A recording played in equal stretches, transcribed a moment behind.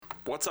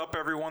What's up,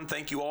 everyone?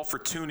 Thank you all for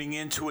tuning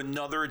in to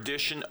another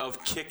edition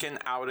of Kicking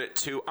Out at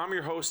 2. I'm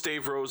your host,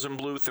 Dave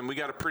Rosenbluth, and we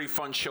got a pretty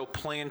fun show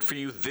planned for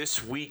you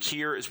this week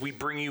here as we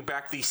bring you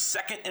back the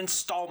second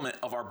installment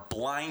of our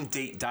Blind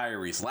Date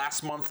Diaries.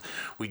 Last month,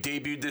 we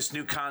debuted this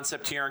new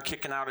concept here on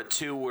Kicking Out at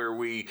 2 where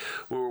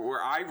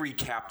I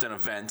recapped an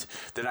event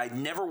that I'd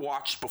never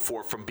watched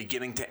before from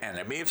beginning to end.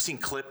 I may have seen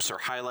clips or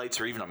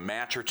highlights or even a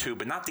match or two,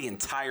 but not the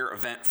entire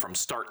event from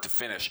start to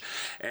finish.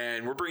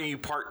 And we're bringing you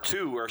part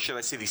two, or should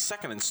I say the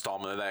second installment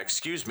of that,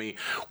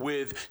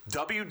 with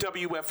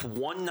WWF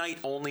One Night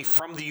Only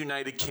from the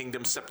United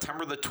Kingdom,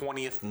 September the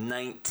 20th,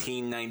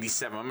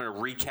 1997. I'm going to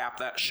recap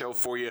that show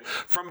for you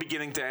from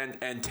beginning to end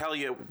and tell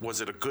you,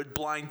 was it a good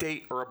blind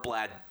date or a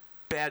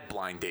bad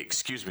blind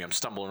date. I'm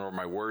stumbling over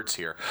my words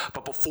here.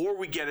 But before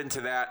we get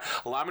into that,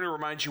 allow me to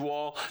remind you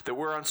all that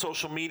we're on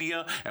social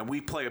media and we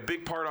play a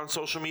big part on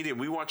social media, and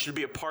we want you to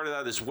be a part of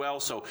that as well.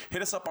 So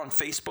hit us up on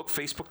Facebook,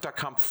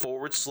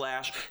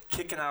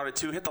 facebook.com/Kicking Out at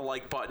 2. Hit the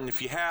like button. If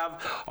you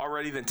have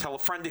already, then tell a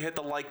friend to hit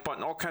the like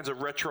button. All kinds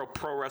of retro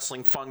pro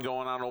wrestling fun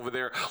going on over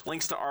there.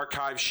 Links to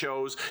archive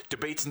shows,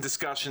 debates and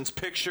discussions,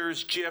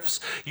 pictures, GIFs,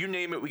 you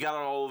name it. We got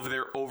it all over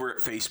there over at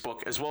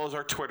Facebook, as well as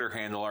our Twitter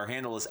handle. Our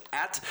handle is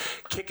at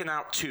Kicking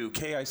Out 2,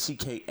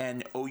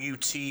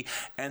 KICKNOUT,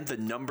 and the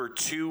number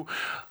 2.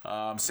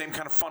 Same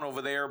kind of fun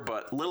over there,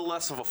 but a little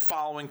less of a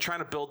following. Trying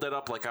to build that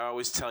up like I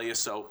always tell you.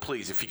 So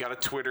please, if you got a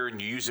Twitter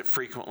and you use it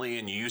frequently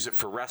and you use it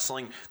for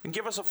wrestling, then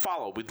give us a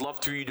follow. We'd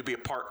love for you to be a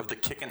part of the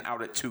Kicking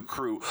Out at 2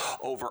 crew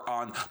over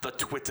on the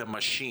Twitter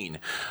machine.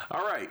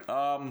 All right.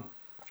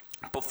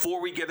 Before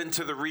we get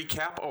into the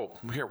recap,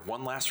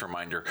 one last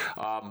reminder.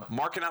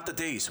 Marking Out the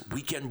Days,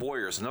 Weekend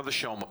Warriors, another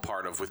show I'm a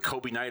part of with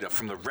Kobe Naida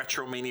from the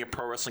Retromania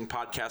Pro Wrestling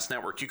Podcast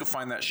Network. You can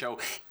find that show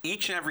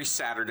each and every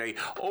Saturday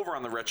over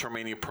on the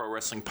Retromania Pro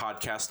Wrestling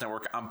Podcast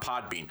Network on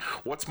Podbean.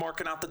 What's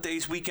Marking Out the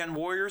Days, Weekend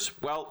Warriors?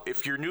 Well,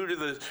 if you're new to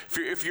the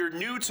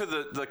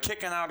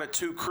Kicking Out at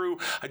 2 crew,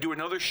 I do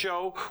another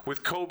show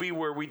with Kobe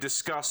where we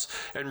discuss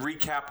and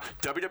recap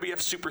WWF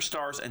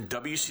Superstars and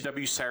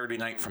WCW Saturday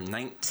Night from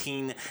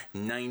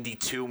 1992.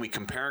 And we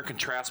compare and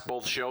contrast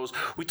both shows.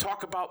 We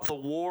talk about the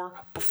war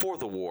before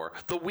the war,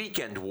 the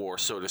weekend war,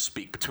 so to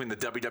speak, between the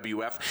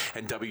WWF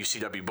and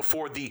WCW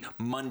before the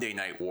Monday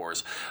Night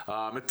Wars.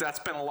 That's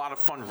been a lot of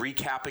fun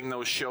recapping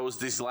those shows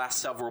these last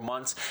several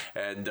months,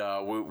 and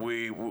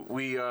we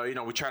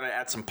try to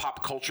add some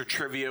pop culture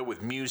trivia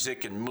with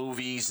music and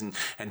movies and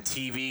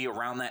TV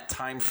around that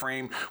time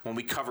frame when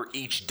we cover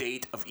each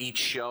date of each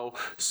show.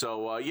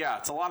 So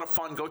it's a lot of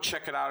fun. Go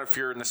check it out if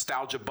you're a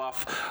nostalgia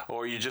buff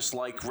or you just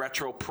like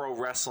retro pro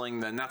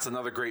wrestling, then that's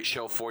another great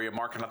show for you,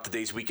 Marking Up the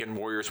Days, Weekend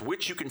Warriors,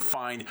 which you can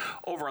find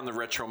over on the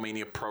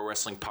Retromania Pro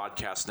Wrestling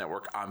Podcast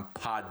Network on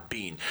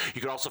Podbean.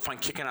 You can also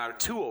find Kicking Out at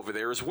 2 over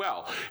there as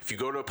well. If you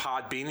go to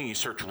Podbean and you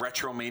search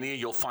Retromania,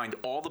 you'll find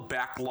all the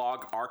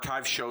backlog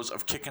archive shows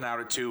of Kicking Out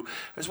at 2,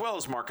 as well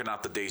as Marking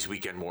Out the Days,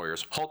 Weekend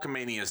Warriors,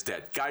 Hulkamania is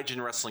Dead,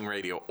 Gaijin Wrestling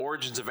Radio,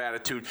 Origins of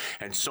Attitude,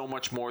 and so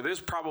much more.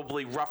 There's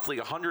probably roughly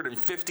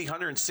 150,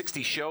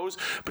 160 shows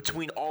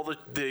between all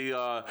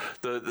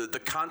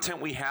the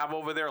content we have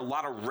over there. A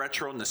lot of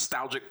retro,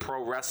 nostalgic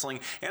pro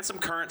wrestling and some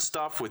current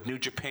stuff with New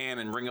Japan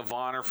and Ring of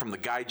Honor from the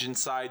Gaijin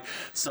side.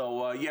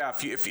 So,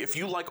 if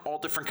you like all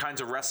different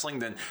kinds of wrestling,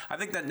 then I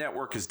think that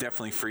network is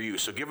definitely for you.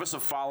 So give us a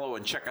follow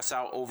and check us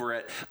out over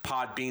at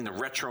Podbean, the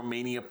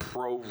Retromania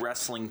Pro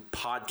Wrestling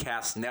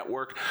Podcast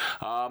Network.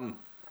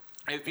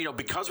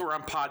 Because we're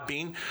on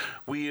Podbean,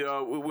 we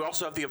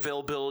also have the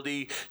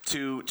availability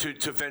to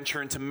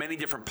venture into many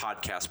different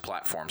podcast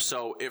platforms.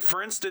 So,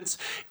 for instance,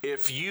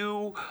 if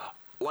you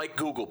like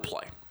Google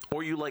Play,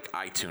 or you like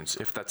iTunes,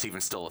 if that's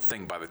even still a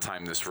thing by the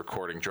time this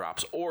recording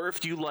drops, or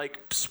if you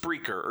like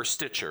Spreaker or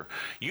Stitcher,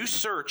 you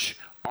search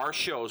our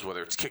shows,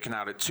 whether it's Kicking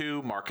Out at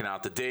 2, Marking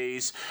Out the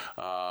Days,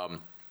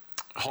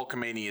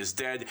 Hulkamania is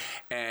Dead,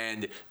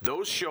 and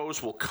those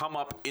shows will come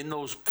up in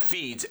those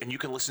feeds, and you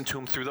can listen to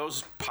them through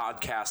those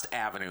podcast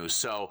avenues.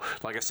 So,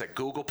 like I said,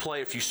 Google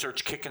Play, if you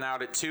search Kicking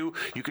Out at 2,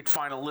 you could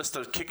find a list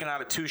of Kicking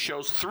Out at 2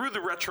 shows through the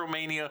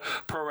Retromania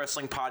Pro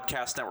Wrestling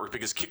Podcast Network,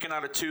 because Kicking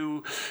Out at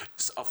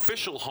 2's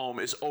official home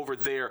is over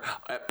there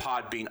at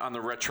Podbean on the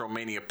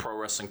Retromania Pro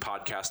Wrestling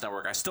Podcast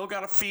Network. I still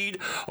got a feed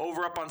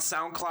over up on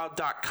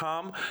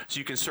SoundCloud.com, so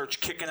you can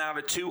search Kicking Out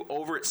at 2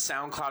 over at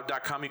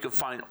SoundCloud.com. You can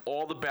find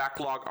all the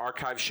backlog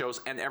archive shows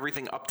and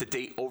everything up to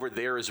date over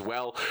there as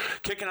well.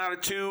 Kicking Out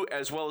at 2,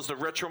 as well as the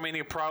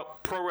Retromania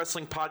Pro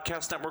Wrestling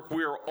Podcast Network,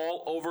 we are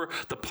all over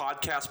the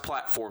podcast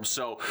platform.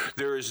 So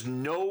there is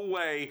no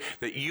way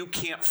that you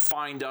can't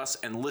find us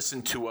and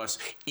listen to us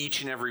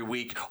each and every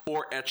week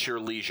or at your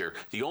leisure.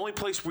 The only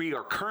place we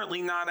are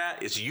currently not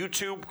at is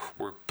YouTube.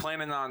 We're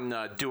planning on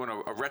doing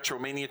a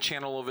Retromania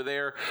channel over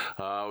there.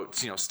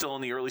 Still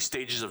in the early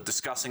stages of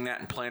discussing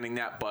that and planning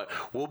that, but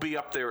we'll be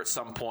up there at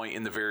some point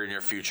in the very near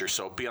future.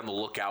 So be on the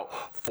lookout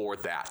for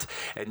that.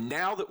 And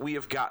now that we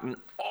have gotten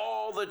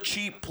all the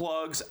cheap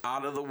plugs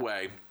out of the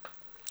way,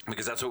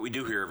 because that's what we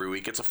do here every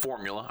week. It's a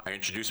formula. I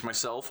introduce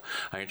myself.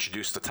 I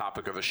introduce the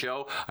topic of the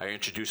show. I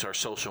introduce our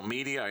social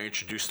media. I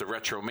introduce the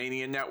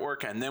Retromania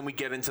Network, and then we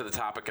get into the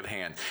topic at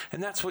hand.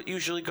 And that's what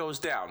usually goes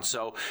down.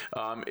 So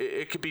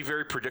it could be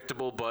very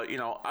predictable, but,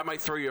 I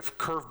might throw you a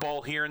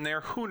curveball here and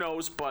there. Who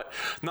knows? But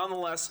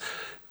nonetheless,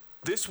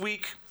 this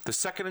week, the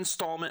second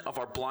installment of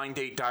our Blind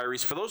Date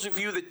Diaries. For those of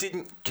you that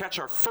didn't catch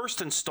our first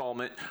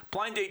installment,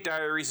 Blind Date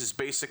Diaries is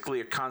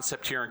basically a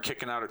concept here on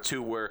Kicking Out at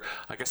 2 where,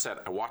 like I said,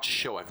 I watch a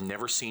show I've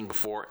never seen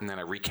before, and then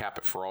I recap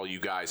it for all you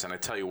guys. And I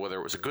tell you whether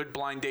it was a good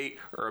blind date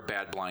or a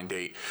bad blind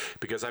date,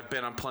 because I've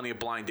been on plenty of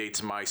blind dates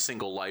in my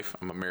single life.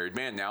 I'm a married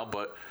man now,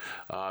 but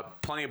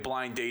plenty of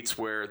blind dates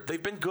where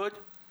they've been good,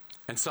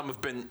 and some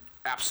have been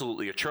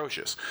absolutely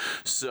atrocious.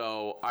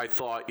 So I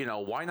thought,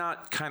 why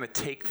not kind of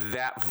take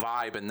that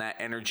vibe and that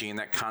energy and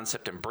that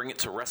concept and bring it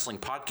to wrestling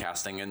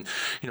podcasting? And,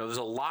 there's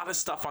a lot of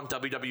stuff on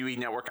WWE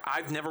Network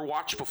I've never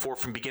watched before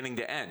from beginning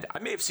to end. I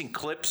may have seen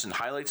clips and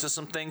highlights of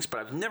some things,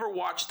 but I've never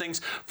watched things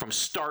from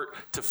start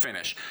to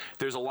finish.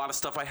 There's a lot of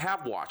stuff I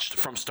have watched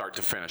from start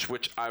to finish,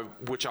 which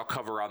I'll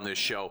cover on this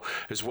show,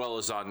 as well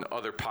as on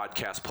other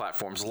podcast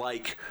platforms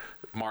like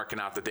Marking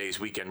Out the Days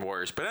Weekend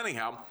Warriors. But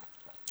anyhow,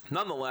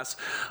 nonetheless,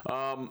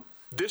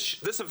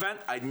 this event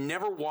I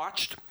never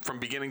watched from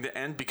beginning to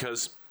end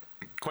because,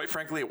 quite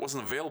frankly, it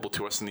wasn't available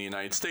to us in the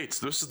United States.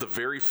 This is the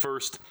very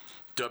first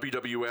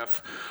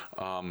WWF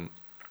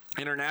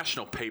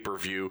international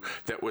pay-per-view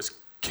that was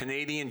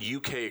Canadian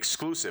UK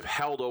exclusive,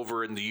 held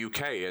over in the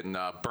UK in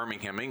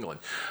Birmingham, England,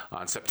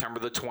 on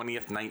September the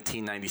 20th,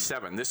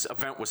 1997. This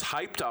event was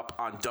hyped up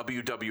on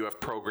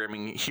WWF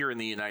programming here in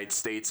the United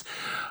States,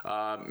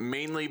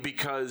 mainly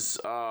because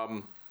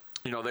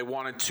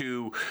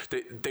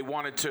they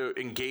wanted to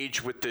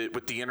engage with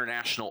the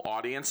international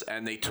audience,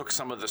 and they took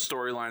some of the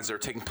storylines that are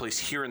taking place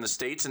here in the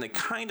States, and they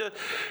kind of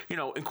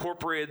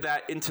incorporated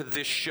that into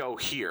this show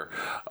here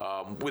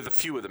with a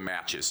few of the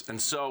matches. And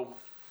so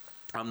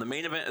the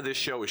main event of this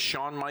show is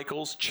Shawn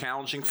Michaels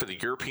challenging for the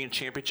European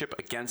Championship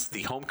against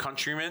the home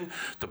countryman,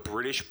 the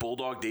British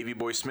Bulldog Davey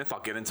Boy Smith. I'll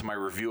get into my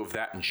review of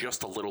that in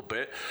just a little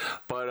bit.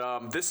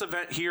 But this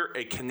event here,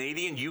 a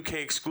Canadian UK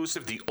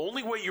exclusive. The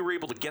only way you were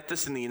able to get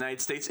this in the United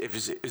States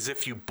is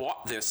if you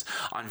bought this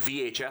on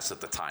VHS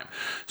at the time.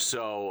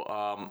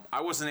 So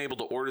I wasn't able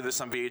to order this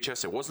on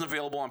VHS. It wasn't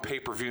available on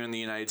pay-per-view in the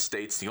United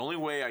States. The only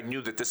way I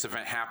knew that this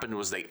event happened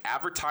was they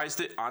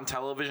advertised it on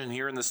television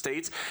here in the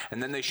States,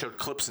 and then they showed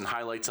clips and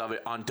highlights of it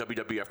on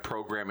WWF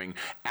programming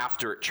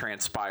after it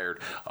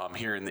transpired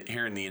here in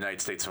the United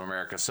States of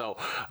America. So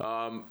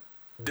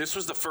this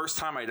was the first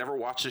time I'd ever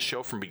watched this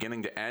show from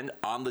beginning to end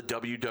on the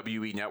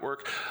WWE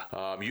Network.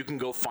 You can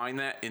go find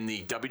that in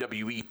the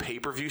WWE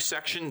pay-per-view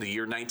section, the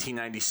year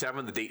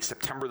 1997, the date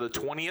September the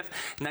 20th,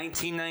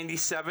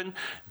 1997,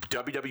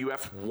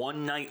 WWF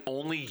One Night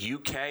Only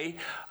UK.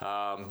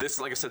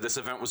 Like I said, this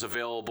event was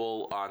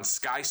available on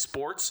Sky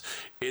Sports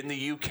in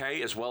the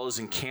UK as well as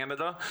in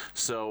Canada.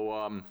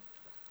 So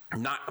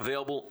not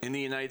available in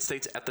the United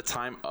States at the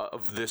time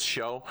of this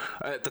show,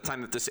 at the time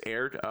that this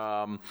aired.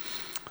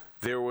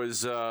 There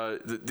was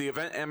the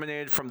event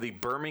emanated from the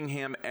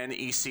Birmingham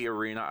NEC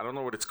Arena. I don't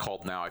know what it's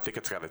called now. I think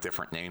it's got a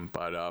different name,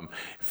 but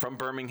from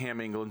Birmingham,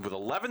 England, with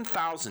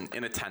 11,000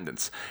 in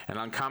attendance. And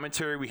on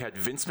commentary, we had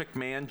Vince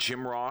McMahon,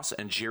 Jim Ross,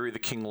 and Jerry the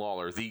King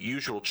Lawler, the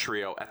usual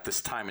trio at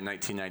this time in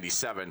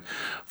 1997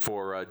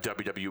 for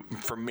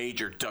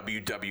major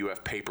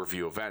WWF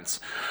pay-per-view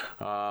events.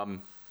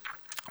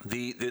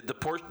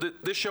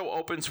 This show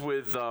opens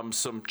with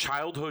some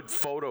childhood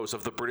photos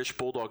of the British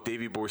Bulldog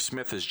Davey Boy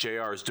Smith as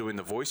JR is doing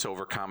the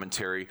voiceover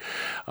commentary.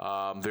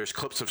 There's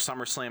clips of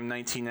SummerSlam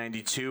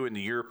 1992 and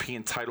the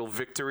European title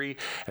victory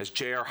as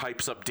JR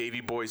hypes up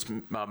Davey Boy's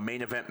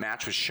main event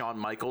match with Shawn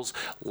Michaels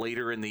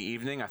later in the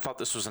evening. I thought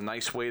this was a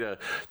nice way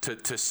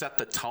to set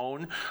the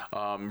tone,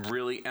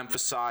 really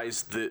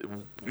emphasize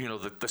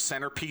the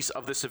centerpiece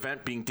of this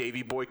event being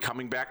Davey Boy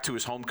coming back to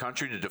his home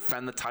country to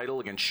defend the title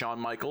against Shawn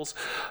Michaels.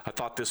 I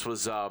thought this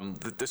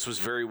was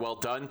very well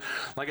done.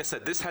 Like I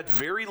said, this had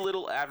very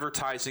little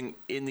advertising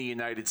in the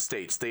United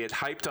States. They had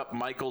hyped up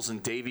Michaels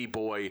and Davey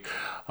Boy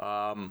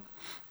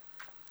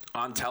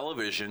on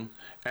television,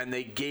 and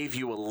they gave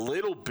you a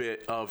little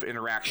bit of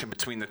interaction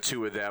between the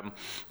two of them,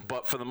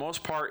 but for the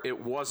most part, it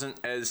wasn't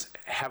as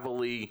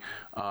heavily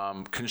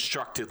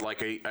constructed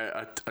like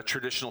a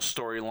traditional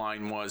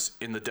storyline was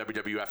in the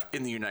WWF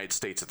in the United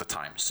States at the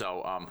time.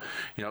 So,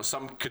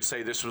 some could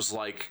say this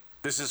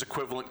is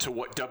equivalent to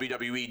what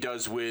WWE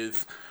does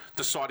with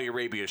the Saudi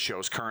Arabia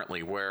shows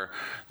currently, where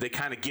they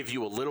kind of give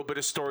you a little bit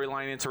of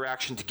storyline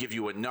interaction to give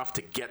you enough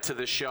to get to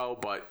the show,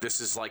 but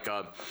this is like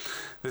a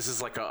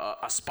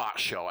spot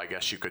show, I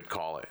guess you could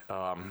call it,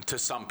 to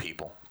some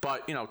people.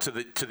 But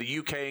to the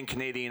UK and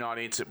Canadian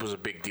audience, it was a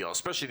big deal,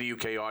 especially the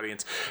UK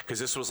audience, because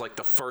this was like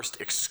the first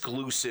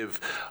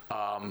exclusive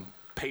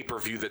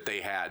pay-per-view that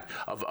they had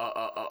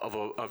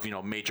of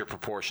major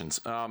proportions.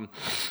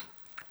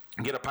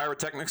 Get a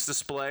pyrotechnics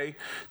display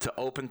to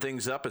open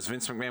things up as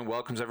Vince McMahon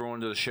welcomes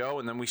everyone to the show,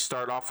 and then we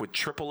start off with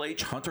Triple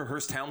H, Hunter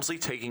Hearst Helmsley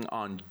taking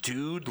on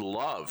Dude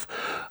Love.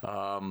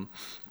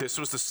 This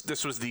was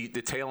the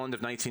tail end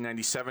of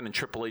 1997, and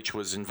Triple H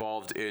was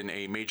involved in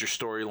a major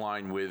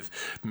storyline with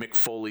Mick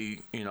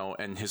Foley,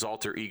 and his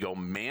alter ego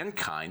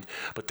Mankind.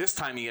 But this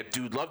time he had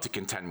Dude Love to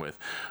contend with.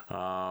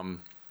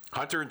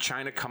 Hunter and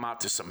China come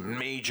out to some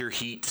major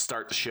heat to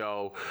start the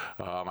show.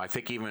 I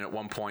think even at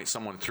one point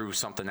someone threw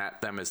something at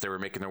them as they were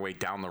making their way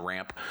down the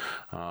ramp.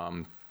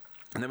 And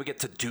then we get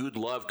to Dude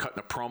Love cutting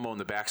a promo in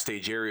the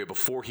backstage area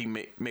before he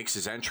makes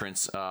his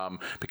entrance.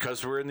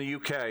 Because we're in the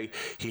UK,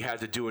 he had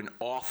to do an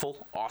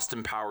awful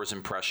Austin Powers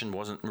impression.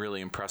 Wasn't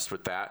really impressed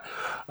with that.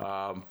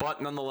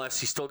 But nonetheless,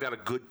 he still got a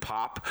good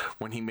pop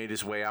when he made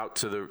his way out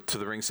to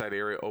the ringside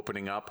area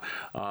opening up.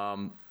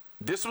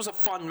 This was a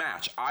fun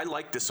match. I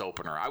liked this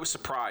opener. I was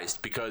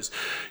surprised because,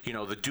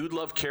 the Dude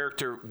Love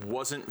character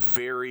wasn't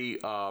very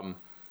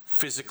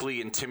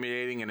physically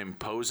intimidating and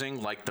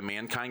imposing like the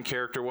Mankind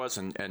character was,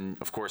 and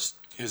of course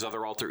his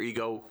other alter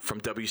ego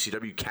from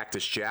WCW,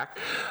 Cactus Jack.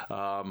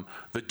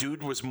 The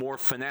Dude was more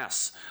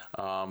finesse,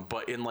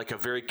 but in like a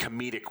very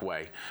comedic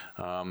way.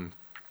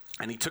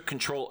 And he took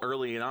control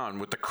early on,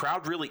 with the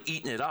crowd really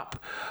eating it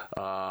up.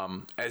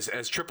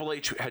 As Triple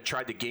H had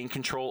tried to gain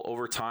control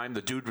over time,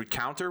 the Dude would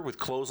counter with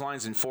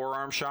clotheslines and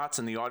forearm shots,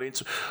 and the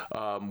audience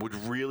would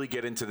really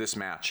get into this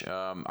match.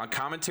 On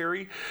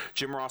commentary,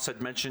 Jim Ross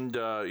had mentioned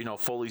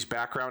Foley's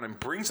background and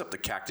brings up the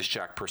Cactus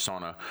Jack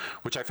persona,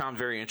 which I found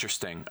very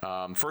interesting.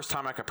 First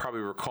time I could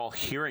probably recall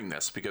hearing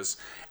this, because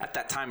at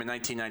that time in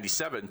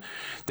 1997,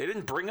 they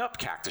didn't bring up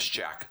Cactus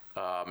Jack.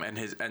 And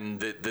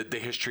the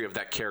history of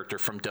that character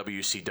from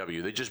WCW.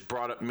 They just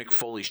brought up Mick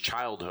Foley's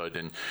childhood,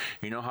 and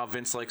you know how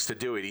Vince likes to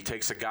do it. He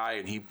takes a guy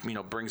and he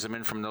brings him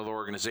in from another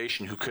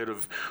organization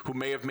who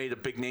may have made a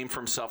big name for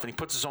himself, and he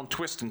puts his own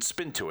twist and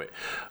spin to it.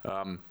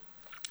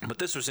 But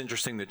this was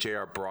interesting that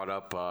JR brought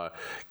up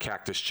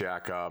Cactus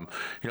Jack.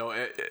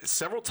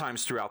 Several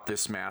times throughout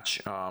this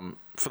match,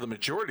 for the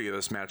majority of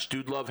this match,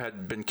 Dude Love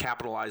had been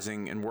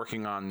capitalizing and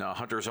working on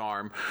Hunter's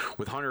arm,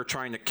 with Hunter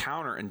trying to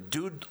counter, and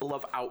Dude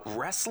Love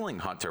out-wrestling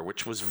Hunter,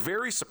 which was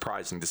very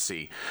surprising to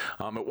see.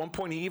 At one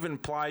point, he even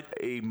applied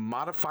a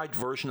modified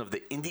version of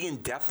the Indian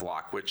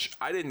Deathlock, which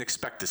I didn't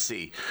expect to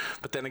see.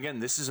 But then again,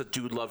 this is a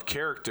Dude Love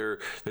character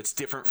that's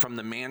different from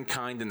the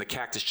Mankind and the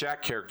Cactus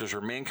Jack characters,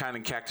 where Mankind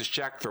and Cactus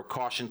Jack throw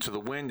caution to the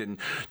wind, and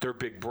they're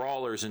big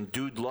brawlers, and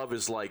Dude Love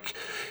is like,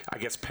 I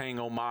guess, paying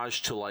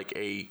homage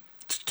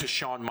to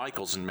Shawn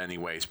Michaels in many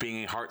ways,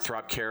 being a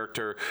heartthrob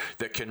character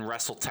that can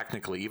wrestle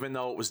technically. Even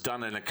though it was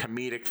done in a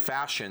comedic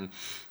fashion,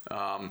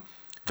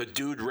 the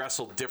Dude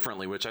wrestled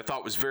differently, which I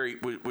thought was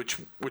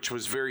which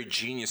was very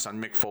genius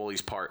on Mick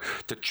Foley's part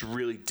to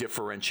really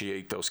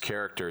differentiate those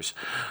characters.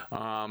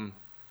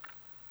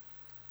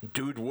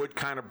 Dude would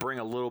kind of bring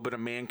a little bit of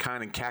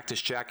Mankind and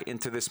Cactus Jack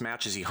into this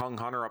match as he hung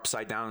Hunter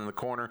upside down in the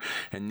corner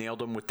and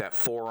nailed him with that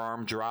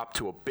forearm drop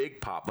to a big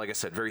pop. Like I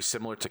said, very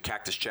similar to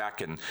Cactus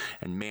Jack and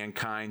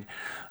Mankind.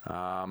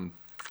 And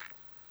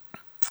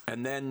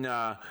then,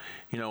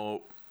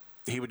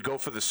 he would go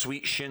for the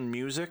sweet shin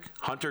music.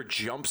 Hunter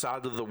jumps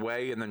out of the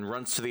way and then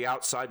runs to the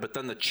outside, but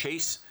then the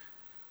chase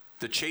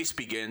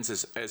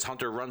begins as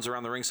Hunter runs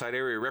around the ringside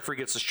area. Referee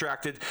gets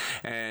distracted,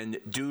 and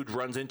Dude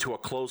runs into a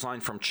clothesline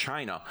from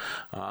China.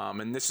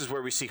 And this is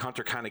where we see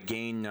Hunter kind of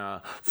gain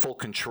full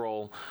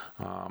control.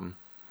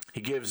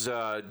 He gives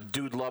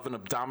Dude Love an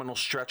abdominal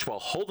stretch while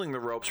holding the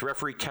ropes.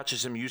 Referee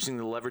catches him using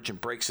the leverage and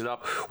breaks it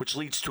up, which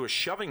leads to a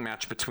shoving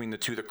match between the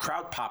two. The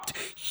crowd popped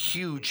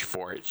huge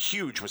for it,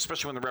 huge,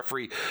 especially when the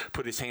referee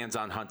put his hands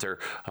on Hunter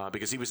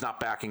because he was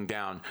not backing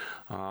down.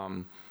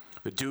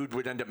 The Dude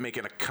would end up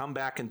making a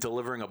comeback and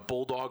delivering a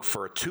bulldog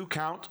for a 2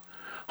 count.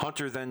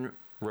 Hunter then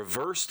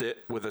reversed it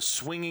with a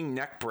swinging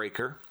neck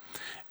breaker,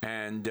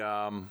 and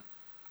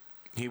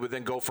he would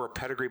then go for a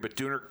pedigree, but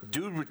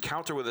Dude would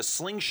counter with a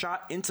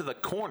slingshot into the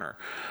corner.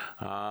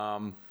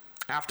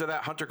 After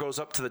that, Hunter goes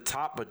up to the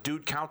top, but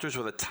Dude counters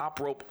with a top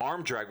rope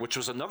arm drag, which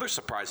was another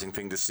surprising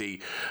thing to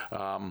see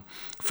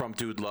from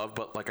Dude Love.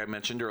 But like I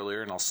mentioned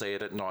earlier, and I'll say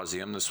it ad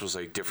nauseum, this was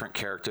a different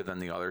character than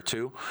the other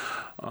two.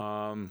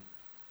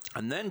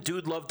 And then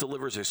Dude Love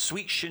delivers a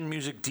sweet shin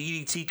music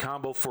DDT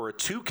combo for a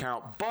 2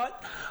 count,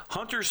 but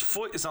Hunter's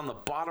foot is on the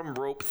bottom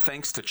rope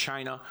thanks to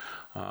China.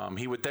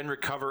 He would then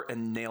recover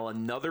and nail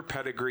another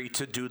pedigree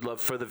to Dude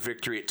Love for the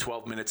victory at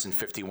 12 minutes and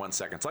 51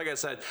 seconds. Like I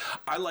said,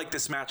 I like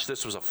this match.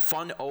 This was a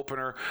fun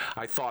opener.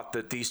 I thought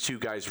that these two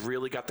guys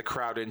really got the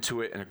crowd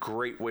into it, and a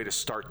great way to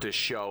start this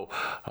show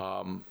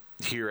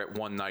here at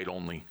One Night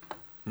Only.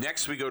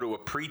 Next, we go to a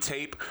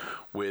pre-tape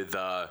with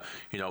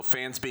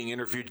fans being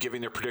interviewed,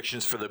 giving their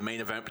predictions for the main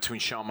event between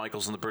Shawn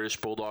Michaels and the British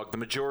Bulldog. The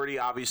majority,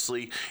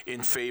 obviously,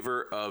 in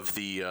favor of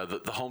the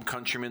home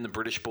countryman, the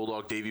British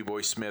Bulldog, Davey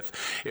Boy Smith.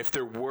 If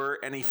there were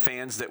any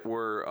fans that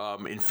were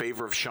in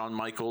favor of Shawn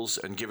Michaels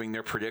and giving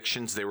their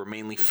predictions, they were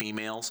mainly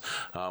females,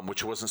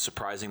 which wasn't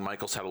surprising.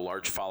 Michaels had a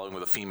large following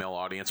with a female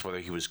audience, whether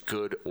he was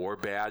good or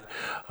bad.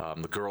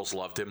 The girls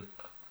loved him.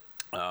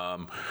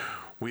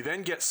 We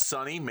then get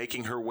Sunny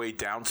making her way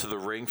down to the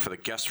ring for the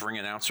guest ring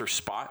announcer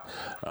spot.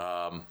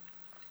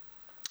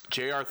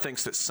 JR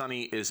thinks that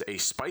Sunny is a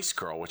Spice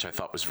Girl, which I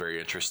thought was very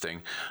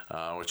interesting,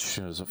 which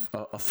is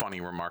a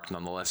funny remark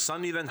nonetheless.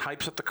 Sunny then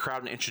hypes up the crowd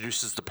and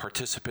introduces the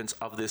participants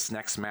of this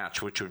next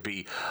match, which would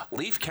be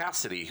Leif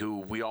Cassidy, who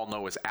we all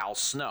know as Al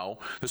Snow.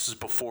 This is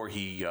before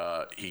he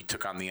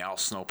took on the Al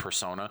Snow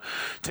persona,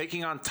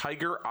 taking on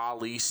Tiger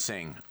Ali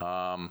Singh.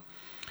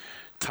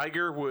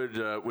 Tiger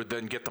would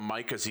then get the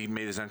mic as he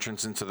made his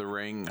entrance into the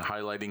ring,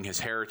 highlighting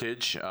his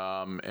heritage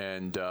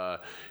and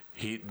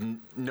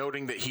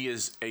noting that he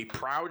is a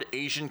proud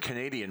Asian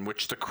Canadian,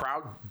 which the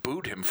crowd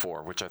booed him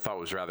for, which I thought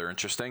was rather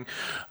interesting.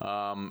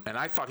 And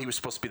I thought he was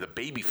supposed to be the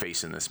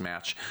babyface in this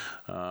match.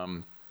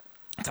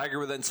 Tiger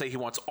would then say he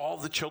wants all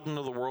the children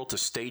of the world to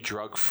stay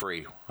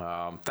drug-free.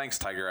 Thanks,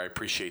 Tiger. I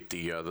appreciate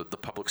the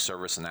public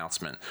service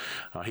announcement.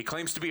 He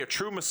claims to be a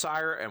true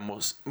messiah and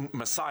will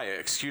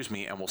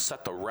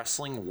set the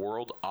wrestling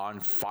world on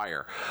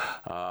fire.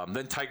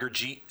 Then Tiger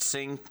Jeet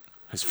Singh,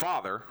 his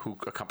father, who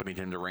accompanied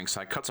him to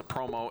ringside, cuts a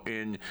promo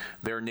in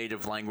their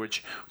native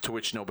language, to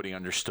which nobody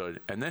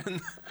understood. And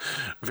then,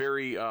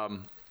 very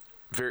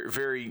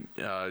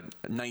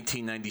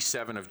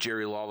 1997 of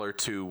Jerry Lawler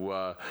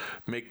to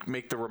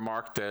make the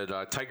remark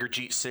that Tiger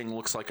Jeet Singh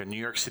looks like a New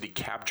York City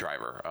cab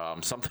driver.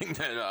 Something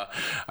that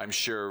I'm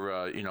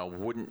sure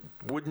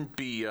wouldn't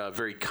be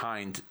very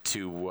kind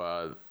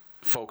to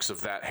folks of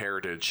that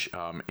heritage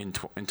in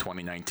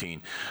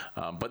 2019.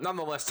 But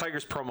nonetheless,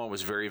 Tiger's promo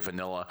was very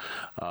vanilla.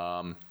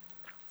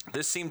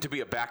 This seemed to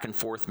be a back and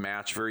forth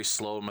match, very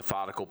slow,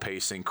 methodical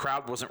pacing.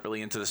 Crowd wasn't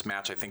really into this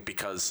match, I think,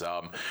 because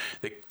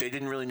they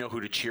didn't really know who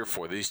to cheer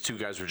for. These two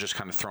guys were just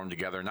kind of thrown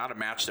together. Not a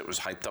match that was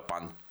hyped up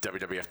on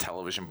WWF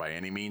television by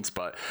any means,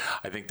 but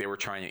I think they were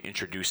trying to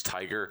introduce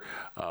Tiger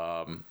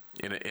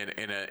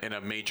in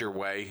a major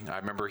way. I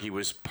remember he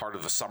was part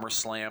of the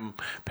SummerSlam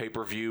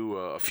pay-per-view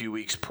a few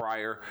weeks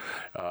prior,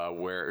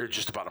 where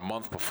just about a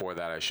month before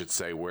that, I should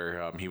say,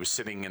 where he was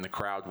sitting in the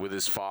crowd with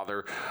his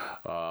father.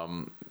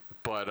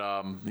 But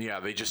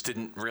they just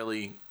didn't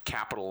really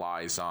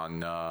capitalize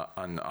on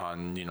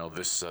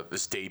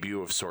this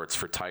debut of sorts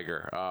for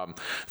Tiger.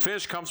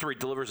 Finish comes where he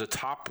delivers a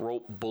top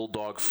rope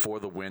bulldog for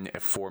the win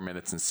at 4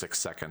 minutes and 6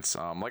 seconds.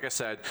 Like I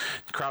said,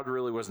 the crowd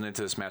really wasn't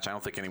into this match. I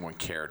don't think anyone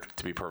cared,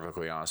 to be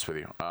perfectly honest with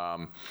you.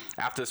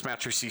 After this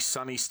match, we see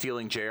Sunny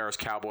stealing JR's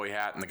cowboy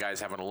hat, and the guys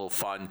having a little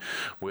fun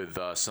with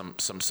some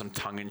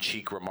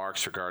tongue-in-cheek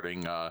remarks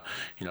regarding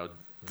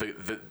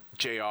the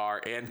JR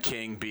and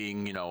King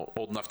being,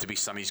 old enough to be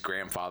Sunny's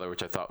grandfather,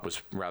 which I thought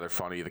was rather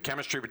funny. The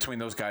chemistry between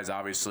those guys,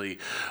 obviously,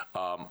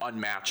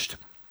 unmatched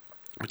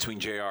between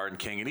JR and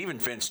King, and even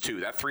Vince, too.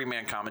 That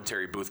three-man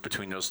commentary booth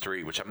between those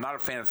three, which I'm not a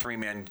fan of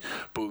three-man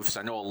booths.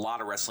 I know a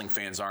lot of wrestling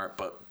fans aren't,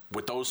 but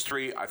with those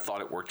three, I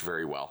thought it worked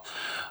very well.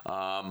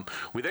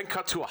 We then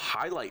cut to a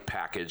highlight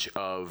package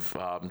of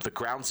the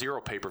Ground Zero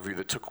pay-per-view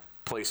that took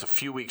place a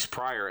few weeks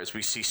prior, as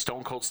we see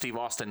Stone Cold Steve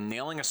Austin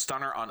nailing a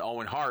stunner on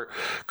Owen Hart,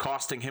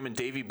 costing him and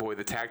Davey Boy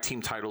the tag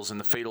team titles in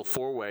the Fatal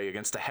 4-Way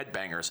against the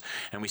Headbangers.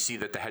 And we see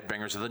that the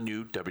Headbangers are the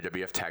new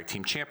WWF Tag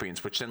Team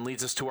Champions, which then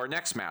leads us to our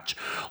next match.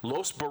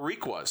 Los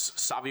Boricuas,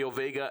 Savio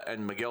Vega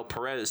and Miguel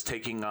Perez,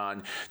 taking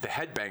on the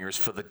Headbangers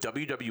for the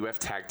WWF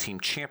Tag Team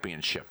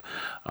Championship.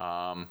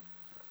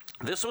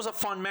 This was a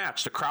fun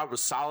match. The crowd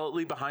was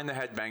solidly behind the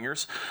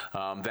Headbangers.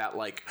 That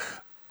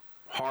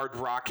hard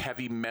rock,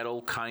 heavy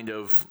metal kind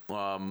of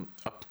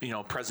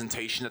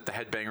presentation that the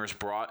Headbangers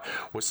brought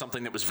was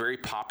something that was very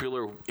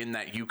popular in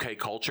that UK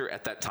culture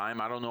at that time.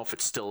 I don't know if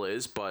it still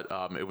is, but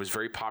it was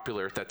very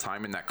popular at that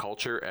time in that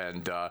culture,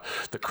 and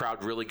the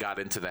crowd really got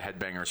into the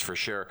Headbangers for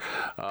sure.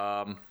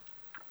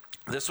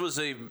 This was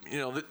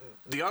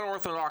the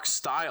unorthodox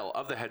style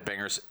of the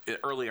Headbangers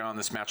early on in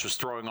this match was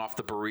throwing off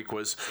the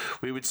Boricuas.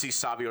 We would see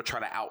Savio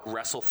try to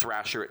out-wrestle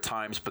Thrasher at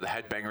times, but the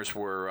Headbangers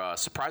were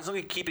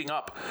surprisingly keeping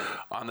up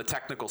on the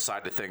technical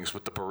side of things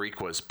with the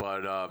Boricuas.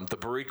 But the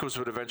Boricuas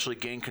would eventually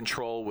gain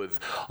control with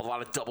a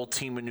lot of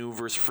double-team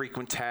maneuvers,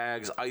 frequent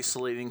tags,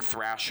 isolating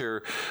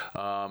Thrasher,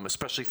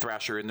 especially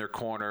Thrasher in their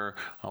corner,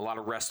 a lot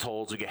of rest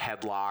holds. We get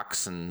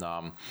headlocks and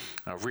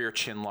rear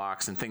chin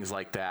locks and things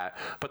like that.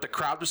 But the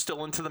crowd was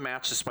still into the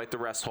match despite the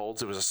rest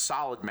holds. It was a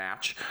solid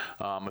match,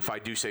 if I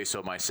do say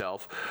so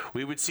myself.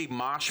 We would see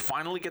Mosh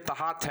finally get the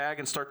hot tag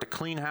and start to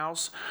clean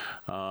house.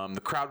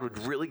 The crowd would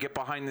really get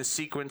behind this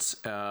sequence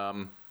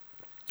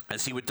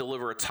as he would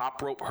deliver a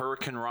top rope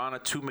Hurricane Rana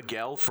to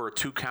Miguel for a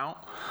 2 count.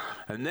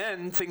 And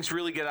then things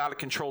really get out of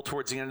control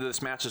towards the end of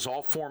this match as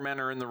all 4 men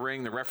are in the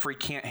ring. The referee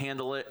can't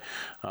handle it.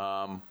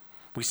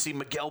 We see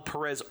Miguel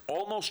Perez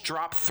almost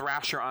drop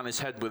Thrasher on his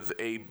head with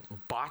a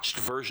botched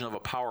version of a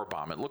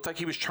powerbomb. It looked like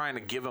he was trying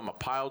to give him a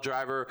pile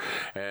driver,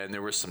 and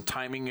there was some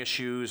timing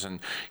issues,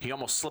 and he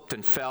almost slipped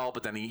and fell,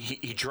 but then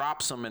he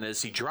drops him, and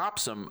as he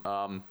drops him,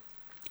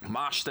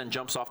 Mosh then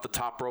jumps off the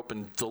top rope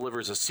and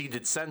delivers a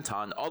seated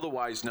senton,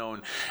 otherwise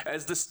known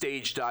as the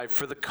stage dive,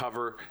 for the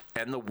cover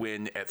and the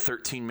win at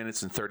 13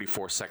 minutes and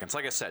 34 seconds.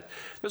 Like I said,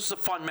 this was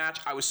a fun match.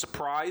 I was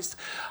surprised.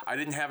 I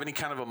didn't have any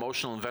kind of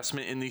emotional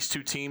investment in these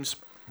two teams.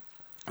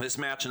 This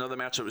match, another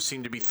match that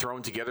seemed to be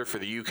thrown together for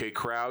the UK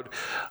crowd.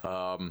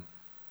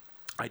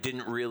 I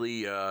didn't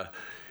really...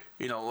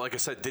 like I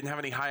said, didn't have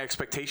any high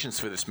expectations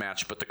for this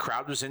match, but the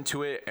crowd was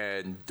into it,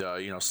 and,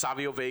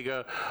 Savio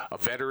Vega, a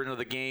veteran of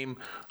the game,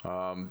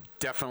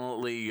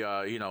 definitely,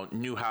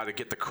 knew how to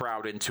get the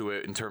crowd into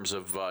it in terms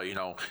of,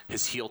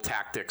 his heel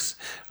tactics,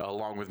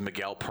 along with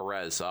Miguel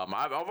Perez.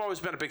 I've always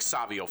been a big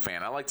Savio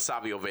fan. I liked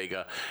Savio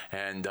Vega,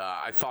 and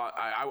I thought,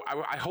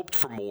 I hoped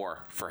for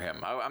more for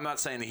him. I'm not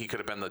saying that he could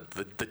have been the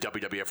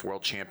WWF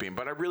World Champion,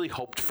 but I really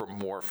hoped for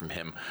more from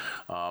him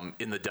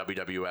in the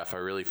WWF. I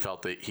really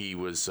felt that he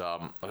was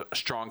a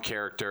strong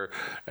character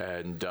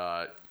and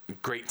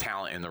great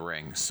talent in the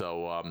ring.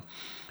 So,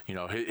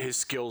 his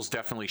skills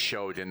definitely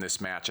showed in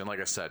this match. And like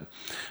I said,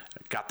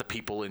 got the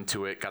people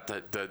into it, got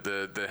the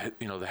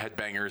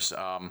headbangers,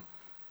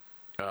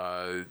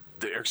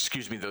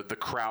 the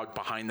crowd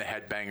behind the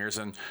headbangers,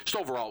 and just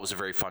overall it was a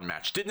very fun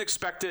match. Didn't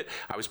expect it.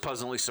 I was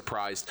pleasantly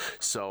surprised.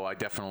 So I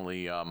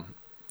definitely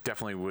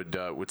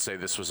would say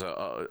this was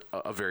a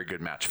very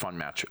good match, fun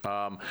match.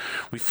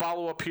 We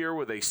follow up here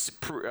with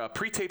a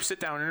pre-tape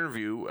sit-down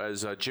interview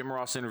as Jim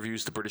Ross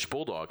interviews the British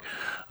Bulldog.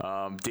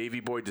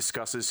 Davey Boy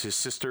discusses his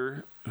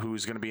sister,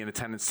 who's going to be in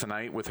attendance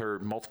tonight with her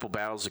multiple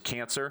battles of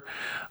cancer.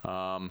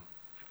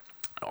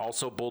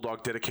 Also,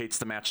 Bulldog dedicates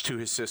the match to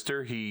his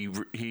sister.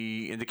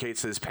 He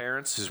indicates that his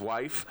parents, his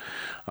wife,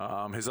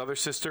 his other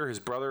sister, his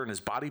brother, and his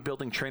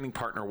bodybuilding training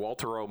partner,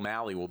 Walter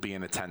O'Malley, will be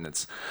in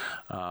attendance.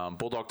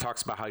 Bulldog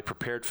talks about how he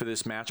prepared for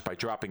this match by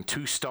dropping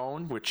 2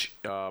 stone, which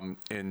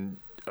in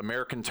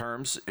American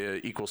terms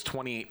equals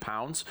 28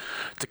 pounds,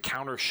 to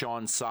counter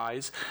Shawn's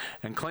size,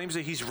 and claims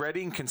that he's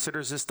ready and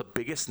considers this the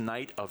biggest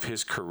night of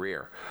his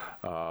career.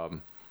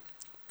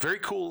 Very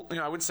cool.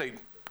 I wouldn't say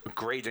a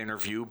great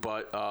interview,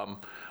 but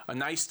a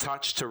nice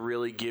touch to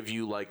really give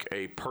you like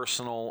a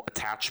personal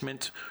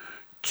attachment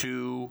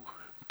to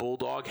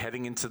Bulldog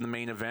heading into the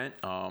main event.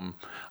 I'm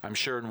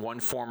sure in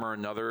one form or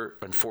another,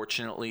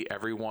 unfortunately,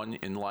 everyone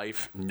in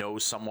life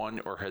knows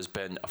someone or has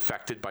been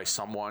affected by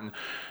someone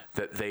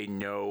that they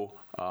know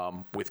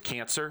with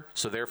cancer.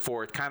 So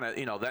therefore, it kind of,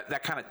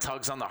 that kind of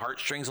tugs on the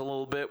heartstrings a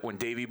little bit when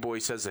Davey Boy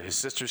says that his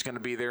sister's going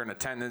to be there in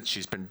attendance.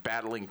 She's been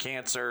battling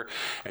cancer,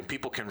 and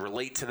people can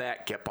relate to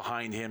that, get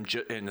behind him,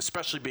 and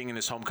especially being in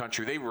his home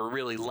country, they were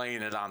really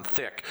laying it on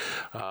thick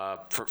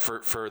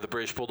for the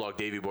British Bulldog,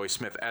 Davey Boy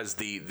Smith, as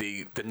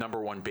the number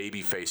one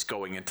baby face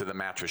going into the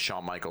match with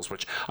Shawn Michaels,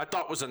 which I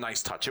thought was a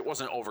nice touch. It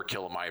wasn't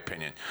overkill in my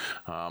opinion.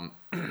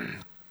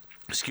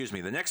 Excuse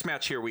me. The next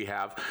match here we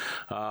have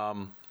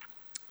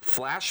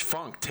Flash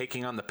Funk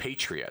taking on the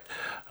Patriot.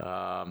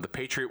 The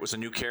Patriot was a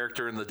new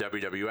character in the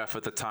WWF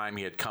at the time.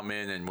 He had come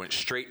in and went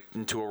straight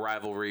into a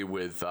rivalry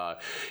with,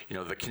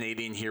 the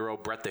Canadian hero,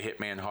 Bret the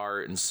Hitman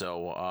Hart. And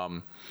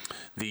so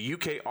the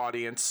UK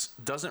audience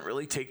doesn't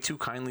really take too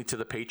kindly to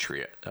the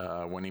Patriot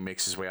when he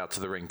makes his way out to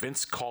the ring.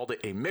 Vince called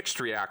it a mixed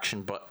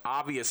reaction, but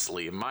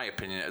obviously, in my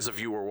opinion, as a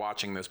viewer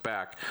watching this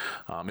back,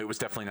 it was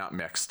definitely not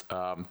mixed.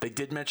 They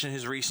did mention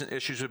his recent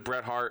issues with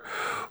Bret Hart,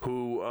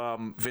 who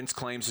Vince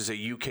claims is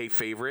a UK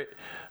favorite.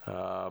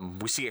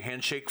 We see a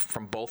handshake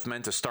from both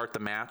men to start the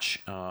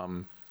match.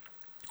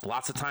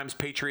 Lots of times,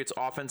 Patriots'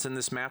 offense in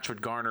this match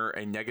would garner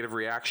a negative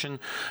reaction.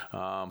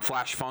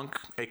 Flash Funk,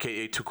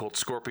 a.k.a. Too Cold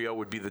Scorpio,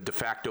 would be the de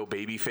facto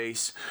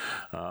babyface.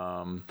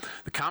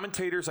 The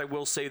commentators, I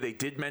will say, they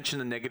did mention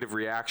the negative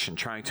reaction,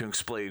 trying to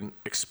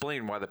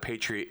explain why the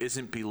Patriot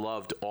isn't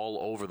beloved all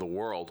over the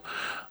world,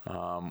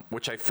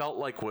 which I felt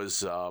like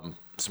was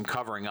some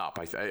covering up.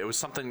 It was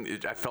something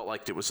I felt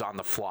like it was on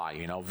the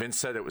fly. Vince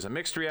said it was a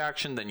mixed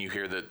reaction. Then you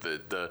hear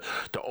the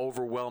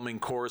overwhelming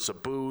chorus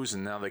of boos,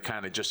 and now they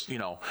kind of just,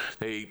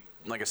 they,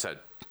 like I said,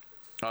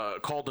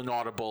 called an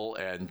audible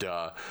and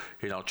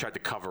tried to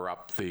cover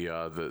up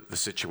the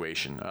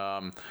situation.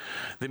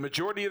 The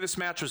majority of this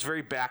match was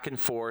very back and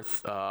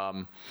forth.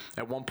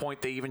 At one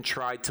point, they even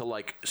tried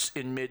to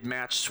in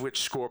mid-match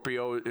switch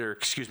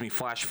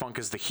Flash Funk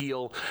as the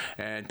heel,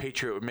 and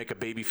Patriot would make a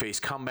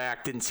babyface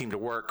comeback. Didn't seem to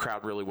work.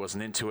 Crowd really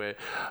wasn't into it.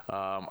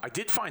 I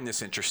did find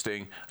this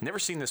interesting. I've never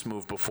seen this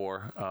move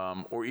before,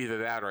 or either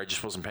that or I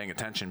just wasn't paying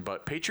attention.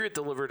 But Patriot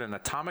delivered an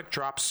atomic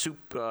drop side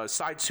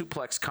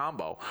suplex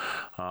combo.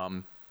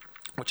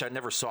 Which I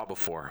never saw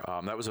before.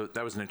 That was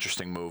an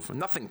interesting move.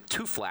 Nothing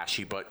too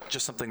flashy, but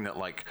just something that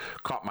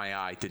caught my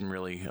eye.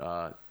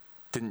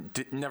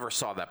 Never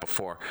saw that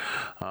before.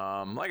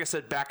 Like I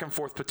said, back and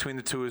forth between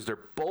the two as they're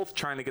both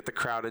trying to get the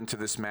crowd into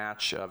this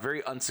match.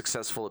 Very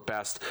unsuccessful at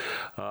best.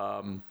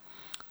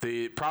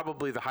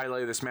 Probably the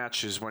highlight of this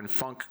match is when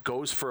Funk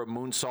goes for a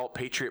moonsault.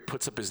 Patriot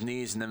puts up his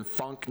knees, and then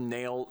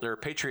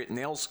Patriot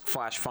nails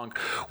Flash Funk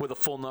with a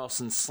full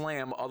Nelson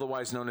slam,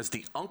 otherwise known as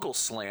the Uncle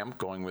Slam,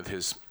 going with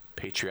his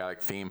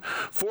patriotic theme,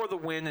 for the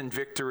win and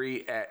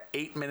victory at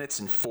 8 minutes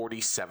and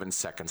 47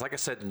 seconds. Like I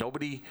said,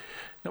 nobody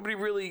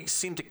really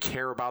seemed to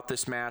care about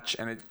this match,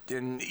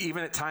 and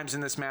even at times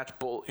in this match,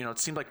 it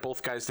seemed like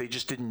both guys, they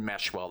just didn't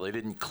mesh well. They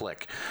didn't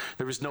click.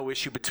 There was no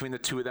issue between the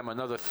two of them.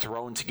 Another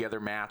thrown together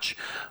match.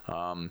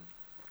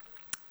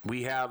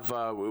 We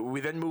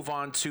then move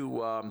on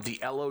to the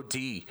LOD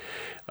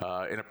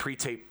in a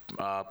pre-tape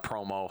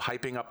promo,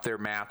 hyping up their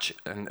match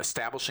and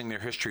establishing their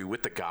history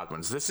with the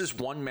Godwins. This is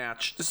one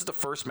match. This is the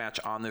first match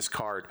on this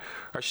card,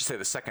 or I should say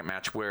the second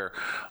match, where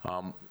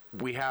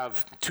we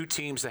have two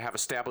teams that have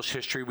established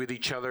history with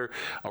each other,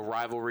 a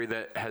rivalry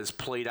that has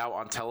played out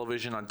on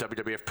television on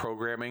WWF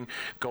programming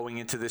going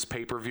into this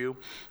pay-per-view,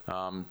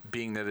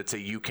 being that it's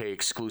a UK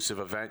exclusive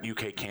event,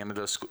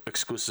 UK-Canada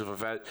exclusive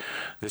event.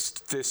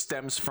 This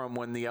stems from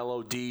when the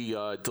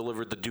LOD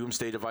delivered the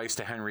Doomsday device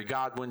to Henry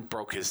Godwinn,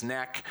 broke his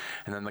neck,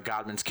 and then the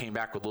Godwins came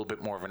back with a little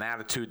bit more of an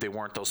attitude. They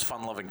weren't those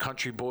fun-loving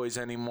country boys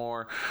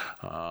anymore.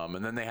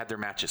 And then they had their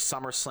match at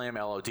SummerSlam.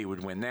 LOD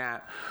would win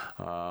that.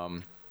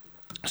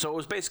 So it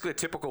was basically a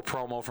typical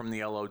promo from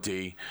the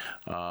LOD,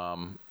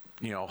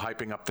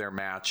 hyping up their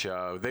match.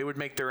 They would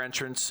make their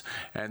entrance,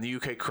 and the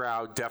UK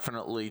crowd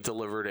definitely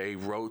delivered a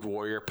Road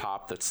Warrior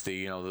pop. That's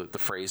the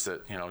phrase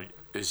that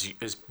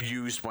is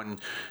used when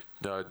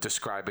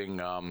describing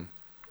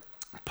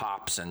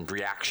pops and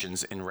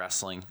reactions in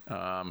wrestling.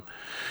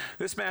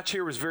 This match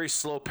here was very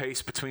slow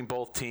paced between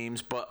both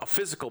teams, but a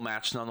physical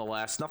match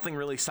nonetheless. Nothing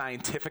really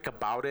scientific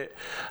about it.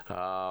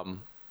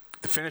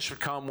 The finish would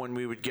come when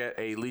we would get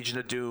a Legion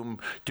of Doom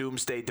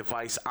Doomsday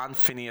device on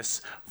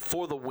Phineas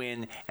for the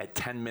win at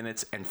 10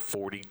 minutes and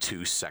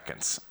 42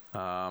 seconds.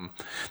 The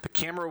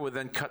camera would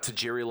then cut to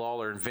Jerry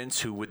Lawler and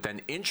Vince, who would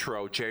then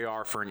intro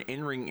JR for an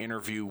in-ring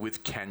interview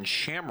with Ken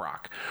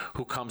Shamrock,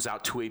 who comes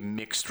out to a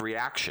mixed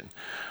reaction.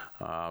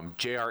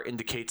 JR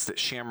indicates that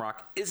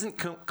Shamrock isn't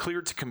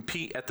cleared to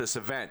compete at this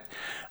event.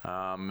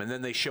 And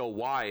then they show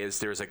why, as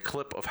there's a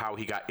clip of how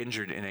he got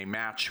injured in a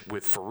match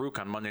with Farouk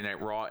on Monday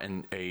Night Raw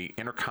in a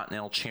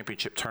Intercontinental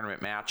Championship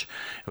tournament match.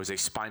 It was a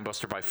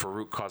spinebuster by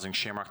Farouk, causing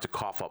Shamrock to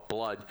cough up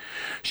blood.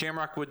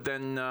 Shamrock would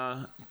then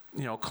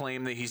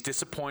claim that he's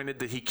disappointed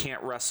that he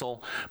can't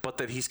wrestle, but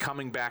that he's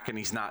coming back and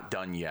he's not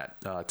done yet.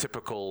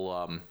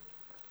 Typical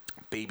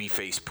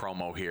babyface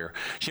promo here.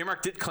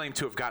 Shamrock did claim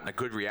to have gotten a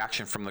good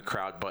reaction from the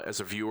crowd, but as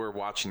a viewer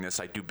watching this,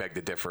 I do beg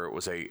to differ. It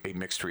was a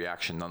mixed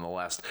reaction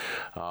nonetheless.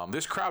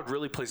 This crowd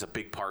really plays a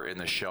big part in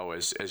the show,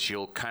 as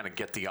you'll kind of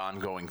get the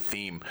ongoing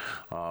theme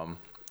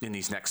in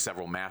these next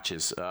several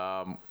matches.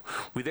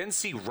 We then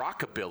see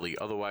Rockabilly,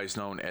 otherwise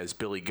known as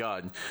Billy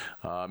Gunn,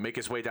 make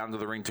his way down to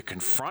the ring to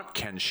confront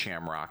Ken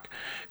Shamrock,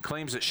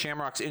 claims that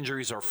Shamrock's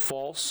injuries are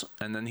false,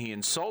 and then he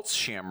insults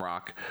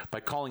Shamrock by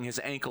calling his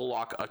ankle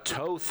lock a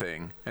toe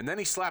thing, and then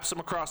he slaps him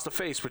across the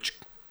face, which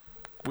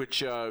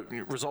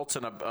results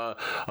in a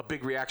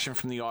big reaction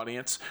from the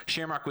audience.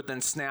 Shamrock would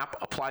then snap,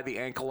 apply the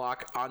ankle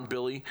lock on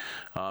Billy.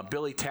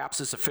 Billy taps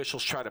his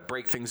officials, try to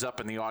break things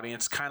up in the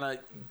audience, kind of,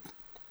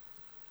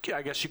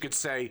 I guess you could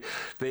say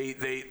they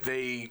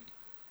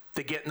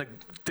get in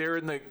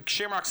the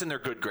Shamrock's in their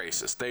good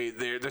graces.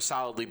 They're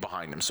solidly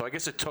behind him. So I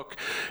guess it took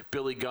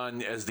Billy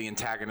Gunn as the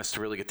antagonist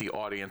to really get the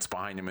audience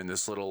behind him in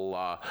this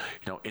little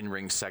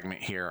in-ring segment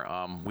here.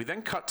 We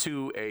then cut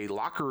to a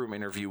locker room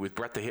interview with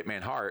Bret the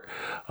Hitman Hart.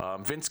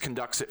 Vince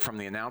conducts it from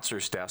the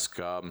announcer's desk.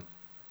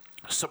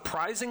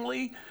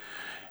 Surprisingly,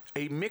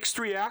 a mixed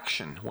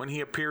reaction when he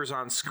appears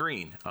on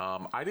screen.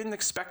 I didn't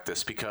expect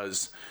this,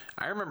 because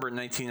I remember in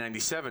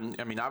 1997,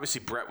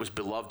 obviously Bret was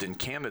beloved in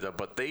Canada,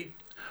 but they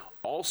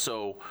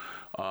also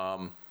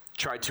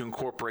tried to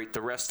incorporate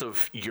the rest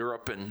of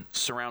Europe and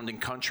surrounding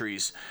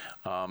countries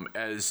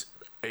as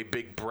a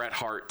big Bret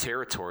Hart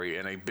territory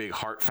and a big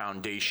Hart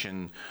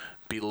Foundation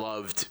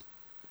beloved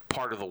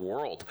part of the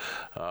world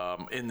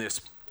in this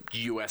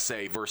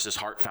USA versus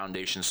Hart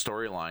Foundation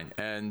storyline.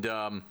 And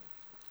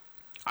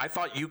I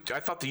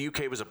thought the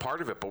UK was a part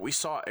of it, but we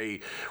saw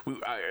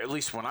at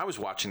least when I was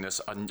watching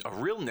this, a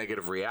real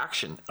negative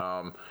reaction,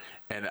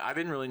 and I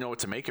didn't really know what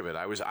to make of it.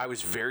 I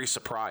was very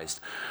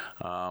surprised.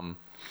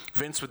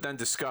 Vince would then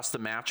discuss the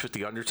match with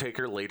The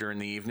Undertaker later in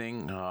the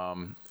evening,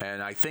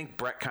 and I think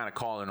Bret kind of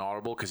called an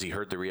audible because he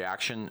heard the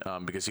reaction,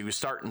 because he was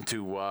starting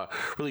to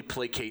really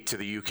placate to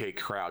the UK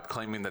crowd,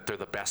 claiming that they're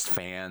the best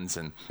fans,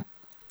 and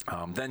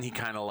then he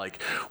kind of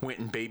went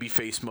in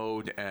babyface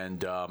mode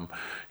and,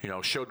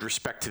 showed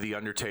respect to The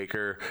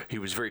Undertaker. He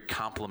was very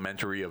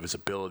complimentary of his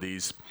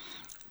abilities.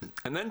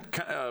 And then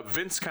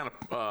Vince kind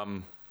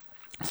of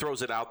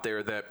throws it out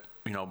there that,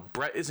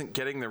 Bret isn't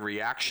getting the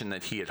reaction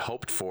that he had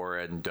hoped for.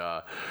 And,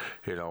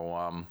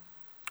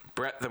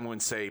 Bret then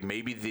would say,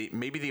 maybe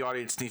the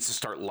audience needs to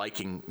start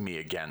liking me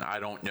again.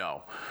 I don't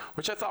know,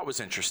 which I thought was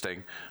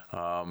interesting.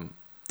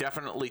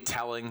 Definitely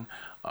telling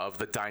of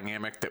the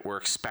dynamic that we're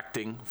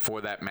expecting for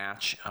that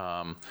match.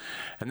 And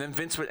then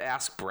Vince would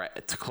ask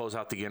Bret to close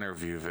out the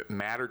interview if it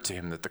mattered to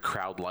him that the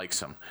crowd likes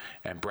him.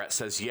 And Bret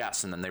says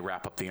yes, and then they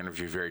wrap up the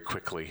interview very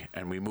quickly.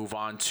 And we move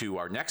on to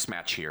our next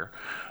match here.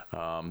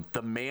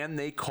 The man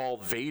they call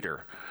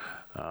Vader.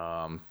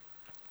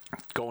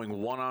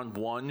 going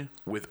one-on-one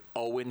with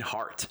Owen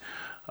Hart.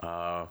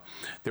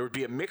 There would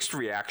be a mixed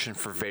reaction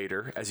for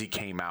Vader as he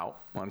came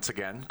out. Once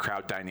again,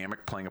 crowd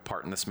dynamic playing a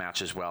part in this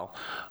match as well.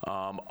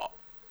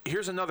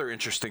 Here's another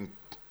interesting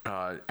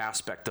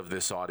aspect of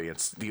this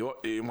audience.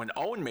 When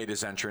Owen made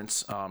his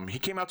entrance, he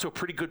came out to a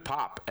pretty good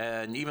pop,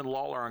 and even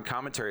Lawler on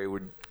commentary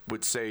would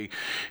say,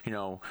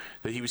 that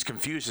he was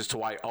confused as to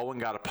why Owen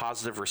got a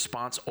positive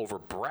response over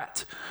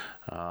Brett.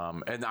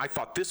 And I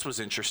thought this was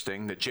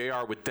interesting that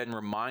JR would then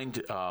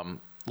remind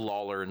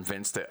Lawler and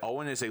Vince that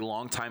Owen is a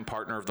longtime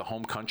partner of the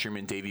home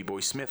countryman Davey Boy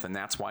Smith, and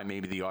that's why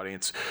maybe the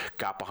audience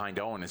got behind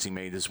Owen as he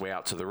made his way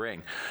out to the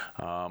ring.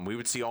 We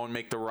would see Owen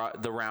make the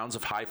rounds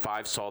of high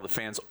fives, saw the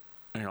fans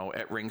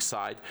at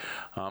ringside.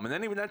 And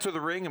then he would enter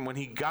the ring, and when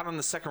he got on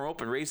the second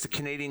rope and raised the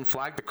Canadian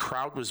flag, the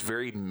crowd was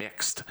very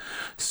mixed.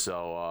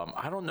 So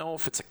I don't know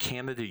if it's a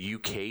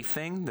Canada-UK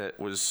thing that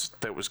was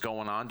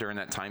going on during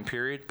that time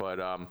period, but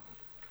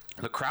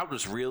the crowd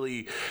was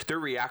really, their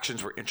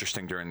reactions were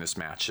interesting during this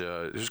match.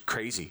 It was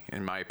crazy,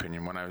 in my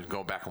opinion, when I was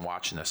going back and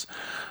watching this.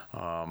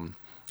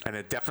 And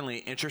a definitely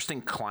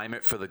interesting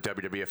climate for the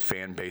WWF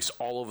fan base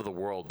all over the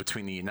world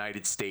between the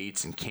United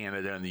States and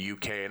Canada and the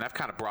UK. And I've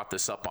kind of brought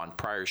this up on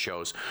prior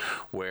shows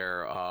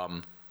where,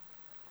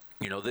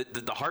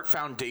 the Hart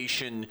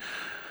Foundation,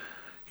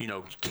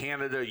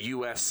 Canada,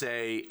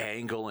 USA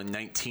angle in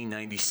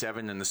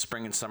 1997 and the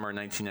spring and summer of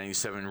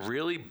 1997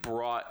 really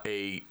brought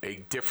a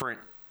different,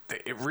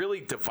 it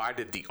really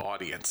divided the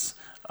audience.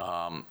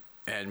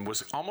 And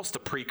was almost a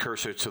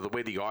precursor to the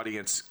way the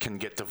audience can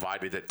get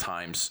divided at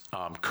times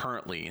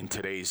currently in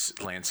today's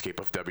landscape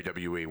of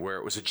WWE, where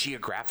it was a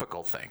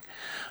geographical thing.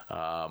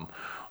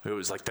 It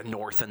was like the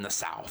North and the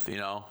South,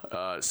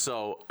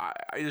 So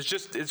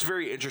it's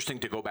very interesting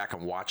to go back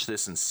and watch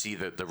this and see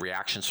the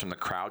reactions from the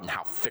crowd and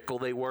how fickle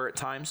they were at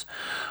times.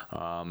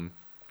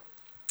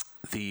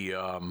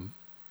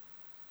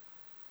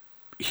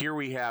 Here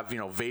we have,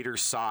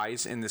 Vader's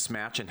size in this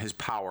match and his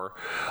power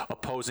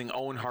opposing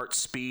Owen Hart's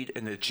speed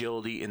and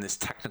agility in this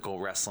technical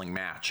wrestling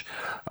match.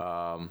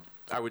 I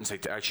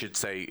should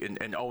say,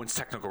 in Owen's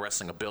technical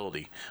wrestling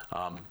ability.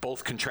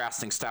 Both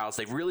contrasting styles,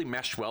 they really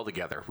meshed well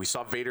together. We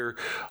saw Vader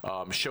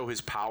show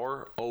his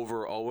power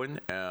over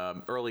Owen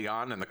early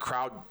on, and the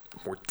crowd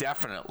were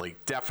definitely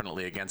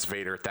against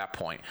Vader at that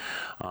point.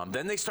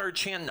 Then they started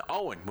chanting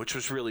Owen, which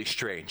was really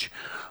strange.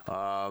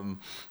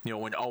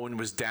 When Owen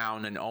was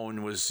down and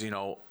Owen was,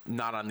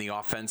 not on the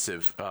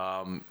offensive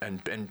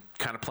and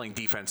kind of playing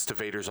defense to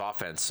Vader's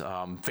offense.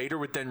 Vader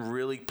would then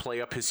really play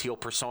up his heel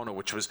persona,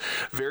 which was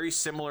very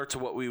similar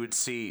to what we would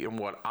see in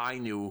what I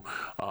knew,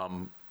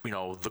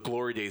 the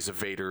glory days of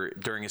Vader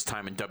during his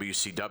time in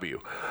WCW.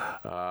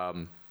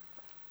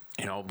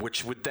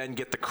 Which would then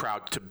get the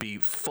crowd to be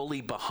fully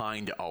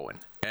behind Owen.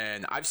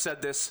 And I've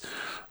said this,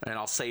 and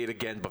I'll say it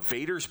again, but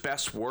Vader's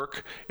best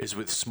work is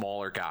with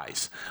smaller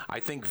guys. I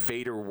think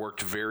Vader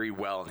worked very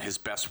well, and his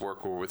best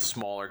work were with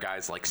smaller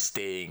guys like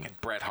Sting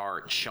and Bret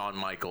Hart and Shawn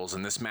Michaels,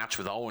 and this match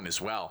with Owen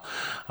as well.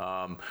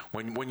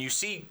 When you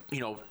see,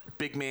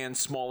 big man,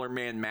 smaller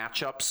man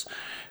matchups,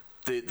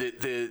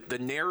 the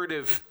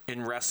narrative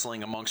in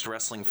wrestling amongst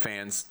wrestling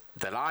fans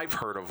that I've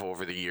heard of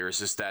over the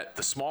years is that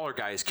the smaller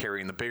guy is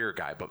carrying the bigger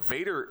guy, but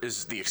Vader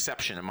is the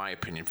exception in my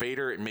opinion.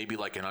 Vader and maybe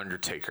like an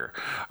Undertaker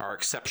are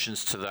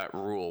exceptions to that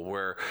rule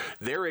where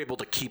they're able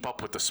to keep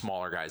up with the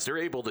smaller guys. They're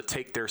able to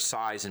take their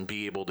size and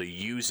be able to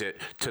use it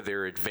to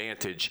their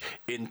advantage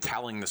in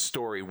telling the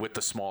story with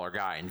the smaller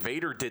guy. And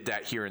Vader did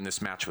that here in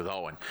this match with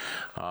Owen.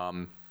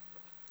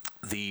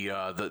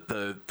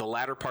 The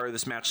latter part of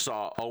this match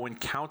saw Owen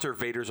counter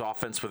Vader's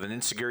offense with an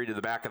enziguri to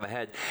the back of the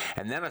head,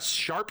 and then a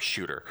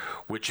sharpshooter,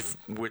 which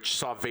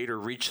saw Vader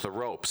reach the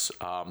ropes.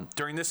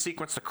 During this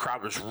sequence, the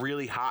crowd was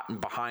really hot and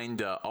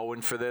behind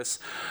Owen for this.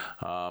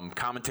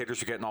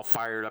 Commentators were getting all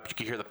fired up. You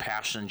could hear the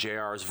passion in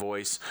JR's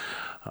voice.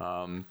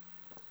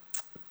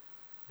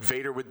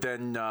 Vader would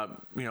then,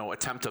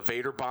 attempt a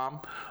Vader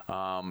bomb,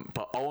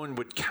 but Owen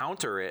would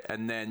counter it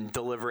and then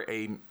deliver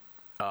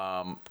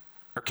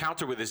or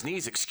counter with his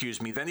knees,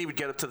 Then he would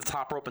get up to the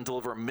top rope and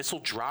deliver a missile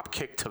drop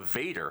kick to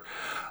Vader.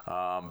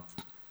 Got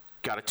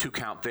a 2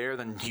 count there.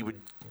 Then he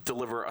would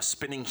deliver a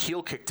spinning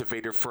heel kick to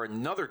Vader for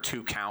another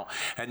 2 count.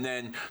 And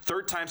then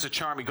third time's the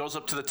charm. He goes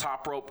up to the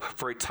top rope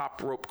for a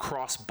top rope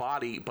cross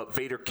body, but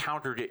Vader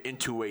countered it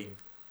into a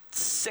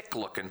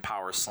sick-looking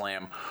power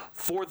slam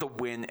for the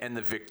win and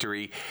the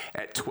victory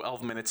at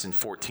 12 minutes and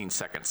 14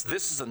 seconds.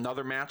 This is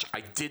another match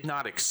I did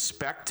not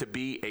expect to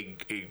be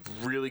a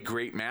really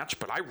great match,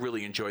 but I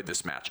really enjoyed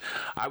this match.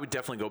 I would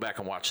definitely go back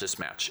and watch this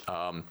match.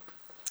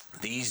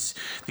 These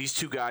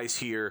two guys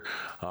here,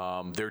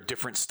 their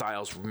different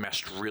styles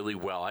meshed really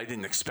well. I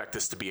didn't expect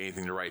this to be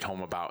anything to write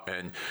home about,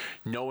 and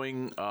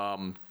knowing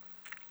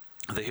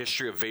the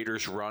history of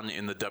Vader's run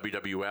in the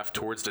WWF,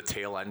 towards the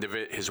tail end of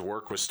it, his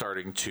work was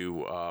starting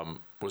to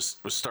was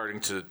starting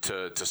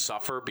to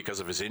suffer because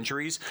of his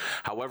injuries.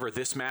 However,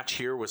 this match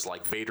here was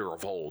like Vader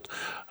of old,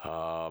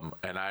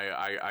 and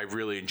I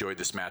really enjoyed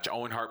this match.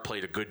 Owen Hart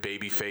played a good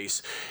baby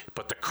face,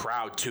 but the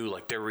crowd too,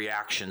 like their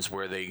reactions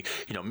where they,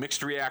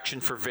 mixed reaction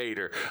for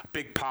Vader,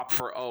 big pop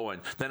for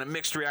Owen, then a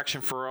mixed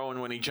reaction for Owen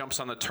when he jumps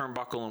on the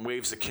turnbuckle and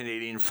waves the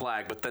Canadian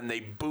flag, but then they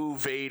boo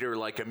Vader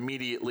like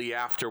immediately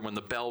after when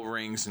the bell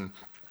rings and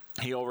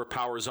he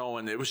overpowers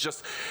Owen. It was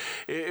just,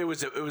 it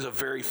was a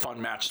very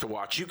fun match to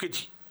watch. You could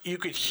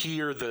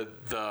hear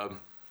the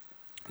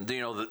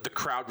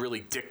crowd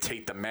really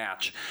dictate the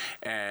match,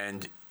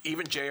 and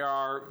even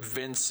JR,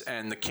 Vince,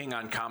 and the King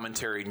on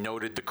commentary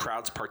noted the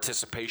crowd's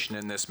participation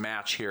in this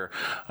match here,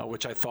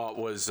 which I thought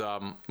was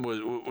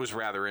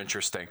rather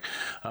interesting.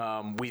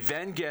 We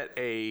then get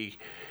a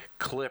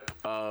clip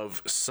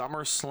of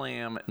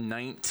SummerSlam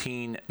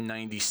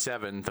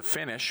 1997, the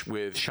finish,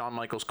 with Shawn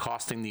Michaels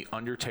costing The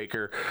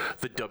Undertaker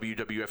the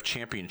WWF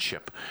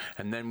Championship.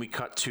 And then we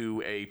cut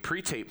to a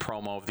pre-tape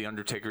promo of The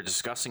Undertaker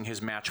discussing his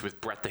match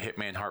with Bret the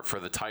Hitman Hart for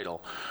the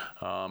title.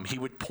 He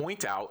would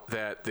point out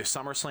that the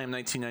SummerSlam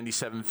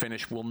 1997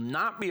 finish will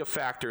not be a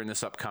factor in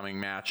this upcoming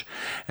match,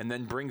 and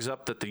then brings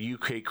up that the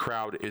UK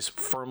crowd is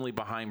firmly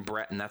behind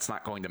Bret, and that's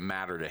not going to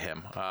matter to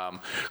him.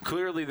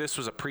 Clearly, this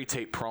was a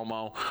pre-tape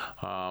promo.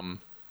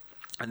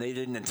 And they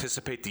didn't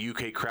anticipate the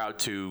UK crowd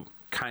to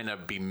kind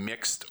of be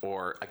mixed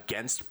or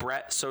against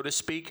Bret, so to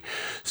speak.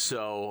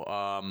 So,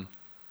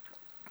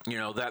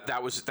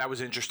 that was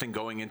interesting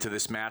going into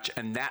this match,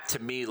 and that to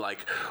me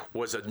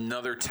was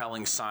another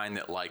telling sign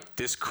that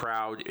this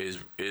crowd is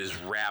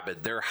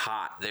rabid. They're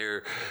hot.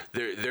 They're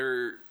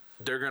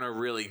gonna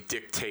really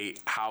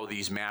dictate how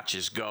these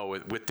matches go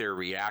with their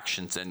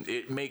reactions, and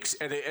it makes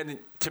and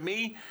to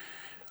me.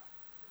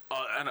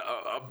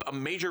 A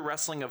major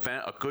wrestling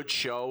event, a good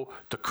show,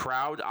 the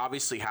crowd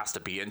obviously has to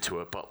be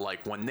into it, but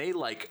when they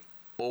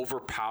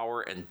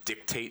overpower and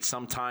dictate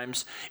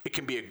sometimes, it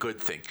can be a good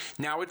thing.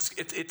 Now it's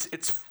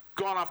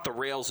gone off the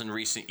rails in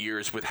recent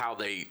years with how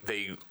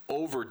they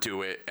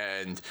overdo it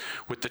and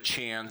with the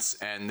chants,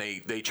 and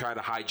they try to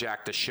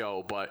hijack the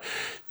show, but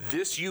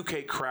this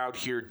UK crowd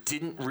here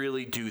didn't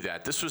really do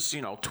that. This was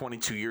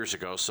 22 years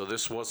ago, so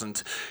this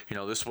wasn't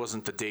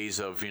the days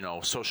of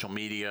social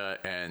media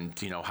and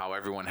how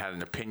everyone had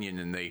an opinion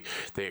and they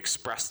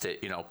expressed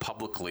it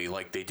publicly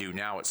like they do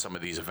now at some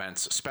of these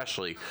events,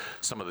 especially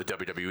some of the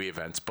WWE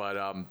events, but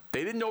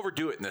they didn't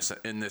overdo it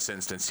in this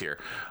instance here.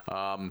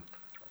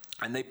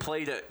 And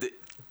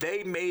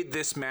they made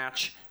this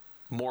match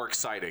more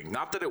exciting.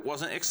 Not that it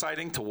wasn't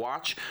exciting to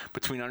watch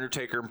between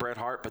Undertaker and Bret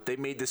Hart, but they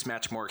made this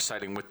match more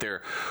exciting with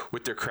their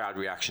crowd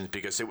reactions,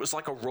 because it was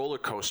like a roller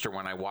coaster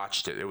when I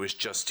watched it. It was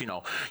just, you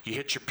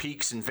hit your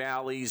peaks and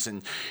valleys,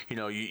 and,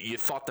 you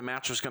thought the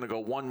match was going to go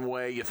one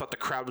way. You thought the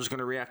crowd was going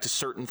to react to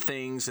certain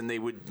things, and they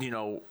would,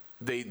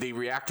 They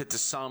reacted to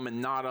some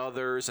and not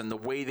others, and the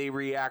way they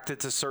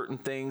reacted to certain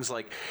things,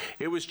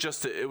 it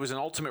was an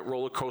ultimate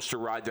roller coaster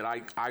ride that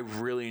I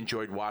really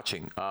enjoyed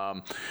watching.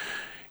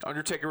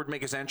 Undertaker would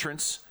make his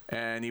entrance,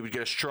 and he would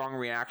get a strong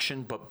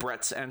reaction, but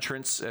Bret's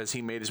entrance, as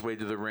he made his way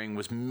to the ring,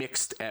 was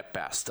mixed at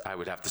best, I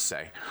would have to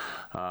say.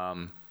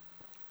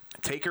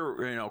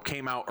 Taker,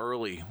 came out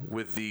early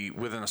with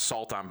an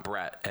assault on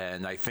Bret,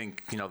 and I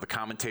think the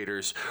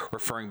commentators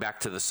referring back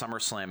to the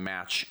SummerSlam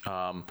match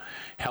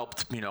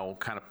helped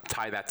kind of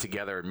tie that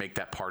together and make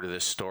that part of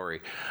this story.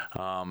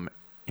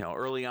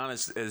 Early on,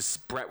 as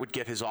Bret would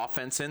get his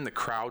offense in, the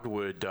crowd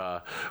would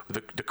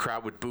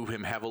boo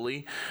him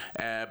heavily.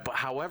 But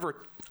however,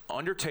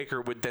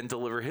 Undertaker would then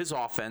deliver his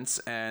offense,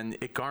 and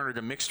it garnered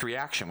a mixed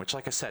reaction, which,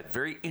 like I said,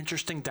 very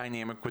interesting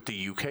dynamic with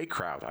the UK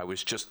crowd. I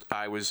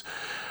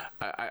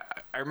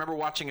remember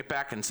watching it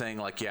back and saying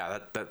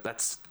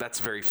that's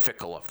very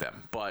fickle of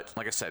them. But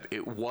like I said,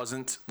 it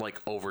wasn't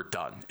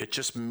overdone. It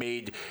just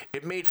made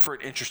for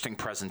an interesting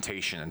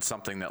presentation and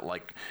something that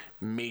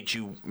made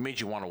you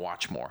want to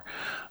watch more.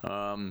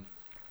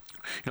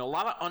 A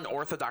lot of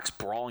unorthodox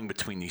brawling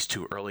between these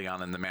two early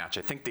on in the match.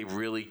 I think they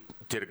really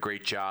did a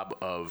great job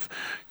of,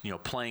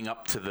 playing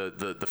up to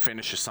the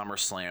finish of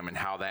SummerSlam and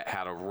how that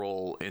had a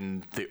role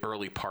in the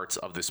early parts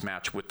of this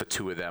match with the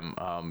two of them,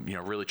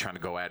 really trying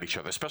to go at each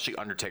other, especially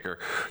Undertaker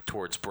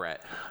towards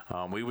Bret.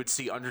 We would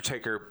see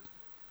Undertaker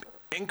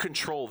in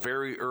control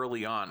very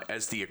early on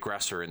as the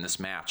aggressor in this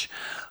match.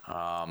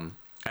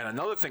 And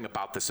another thing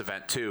about this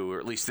event, too, or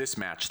at least this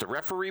match, the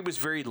referee was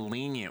very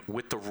lenient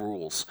with the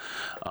rules.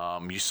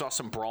 You saw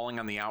some brawling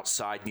on the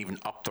outside and even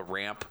up the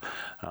ramp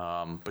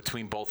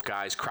between both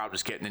guys. Crowd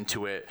was getting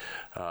into it.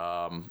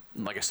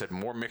 Like I said,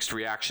 more mixed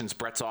reactions.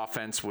 Bret's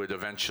offense would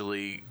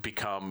eventually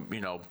become,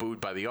 booed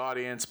by the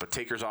audience, but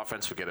Taker's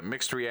offense would get a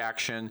mixed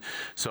reaction.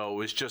 So it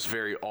was just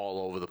very all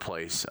over the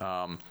place.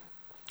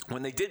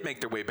 When they did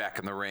make their way back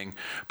in the ring,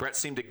 Bret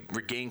seemed to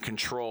regain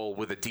control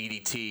with a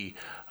DDT,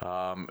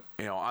 on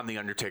the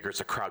Undertaker as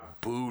the crowd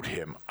booed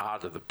him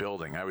out of the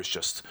building.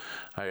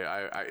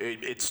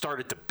 It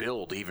started to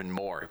build even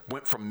more. It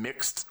went from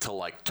mixed to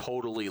like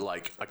totally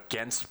like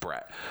against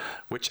Bret,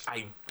 which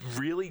I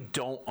really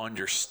don't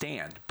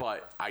understand.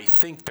 But I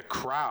think the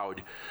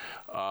crowd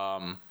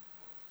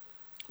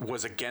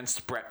was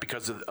against Bret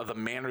because of the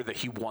manner that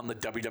he won the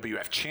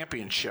WWF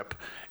Championship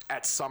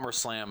at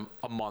SummerSlam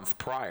a month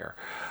prior.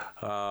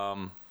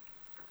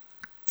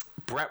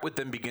 Bret would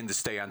then begin to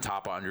stay on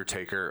top of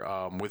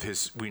Undertaker with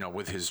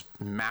his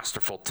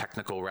masterful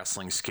technical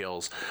wrestling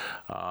skills.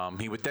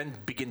 He would then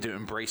begin to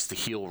embrace the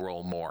heel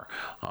role more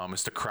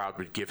as the crowd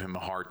would give him a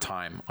hard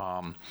time.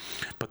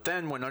 But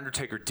then when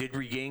Undertaker did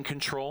regain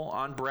control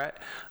on Bret,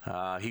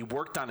 he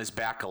worked on his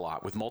back a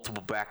lot with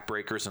multiple back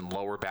breakers and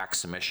lower back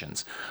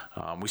submissions.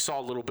 We saw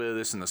a little bit of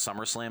this in the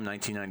SummerSlam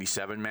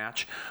 1997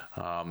 match.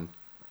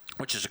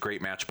 Which is a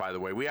great match, by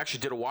the way. We actually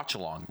did a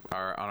watch-along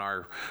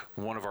on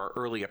one of our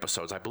early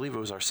episodes. I believe it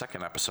was our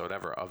second episode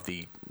ever of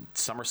the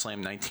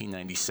SummerSlam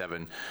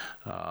 1997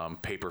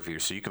 pay-per-view.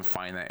 So you can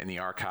find that in the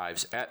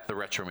archives at the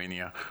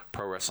Retromania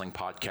Pro Wrestling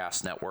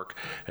Podcast Network,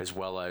 as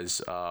well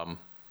as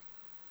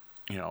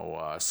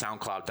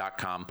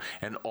SoundCloud.com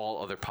and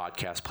all other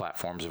podcast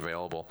platforms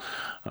available.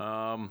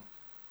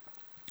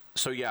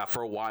 So, yeah,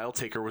 for a while,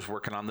 Taker was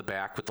working on the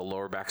back with the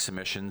lower back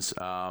submissions.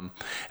 And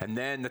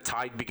then the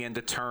tide began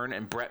to turn,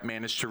 and Bret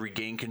managed to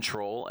regain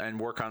control and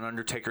work on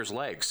Undertaker's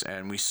legs.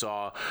 And we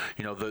saw,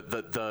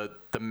 the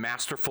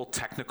masterful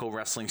technical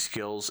wrestling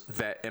skills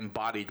that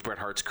embodied Bret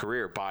Hart's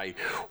career by,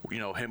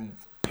 him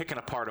picking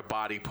apart a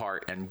body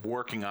part and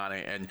working on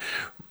it and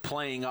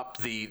playing up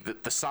the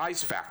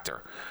size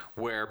factor,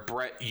 where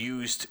Bret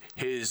used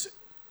his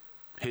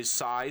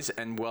size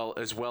and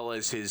as well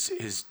as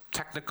his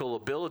technical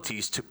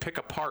abilities to pick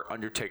apart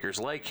Undertaker's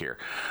leg here,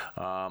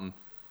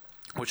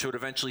 which would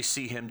eventually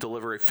see him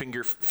deliver a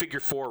figure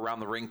four around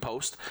the ring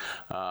post.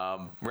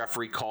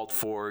 Referee called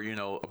for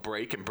a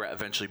break, and Bret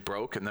eventually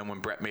broke. And then when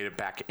Bret made it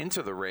back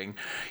into the ring,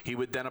 he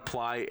would then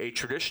apply a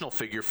traditional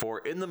figure four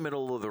in the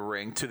middle of the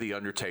ring to the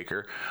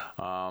Undertaker.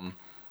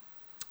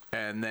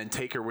 And then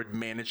Taker would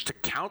manage to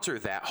counter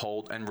that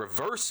hold and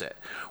reverse it,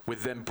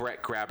 with then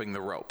Bret grabbing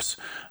the ropes.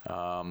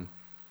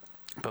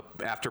 But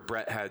after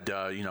Bret had,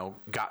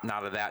 gotten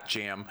out of that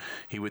jam,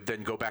 he would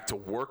then go back to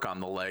work on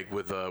the leg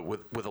with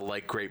a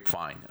leg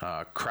grapevine.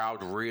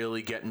 Crowd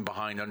really getting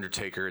behind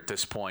Undertaker at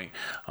this point.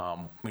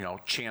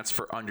 Chance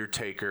for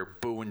Undertaker,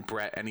 booing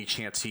Bret any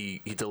chance he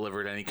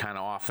delivered any kind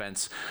of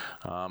offense.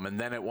 And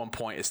then at one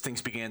point, as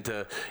things began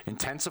to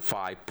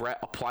intensify, Bret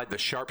applied the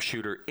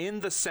sharpshooter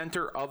in the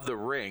center of the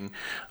ring,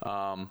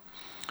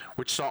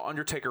 which saw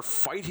Undertaker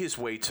fight his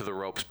way to the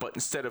ropes, but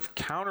instead of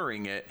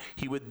countering it,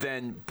 he would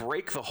then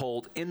break the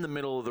hold in the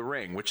middle of the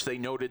ring, which they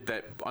noted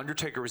that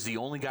Undertaker was the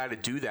only guy to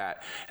do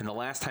that, and the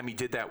last time he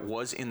did that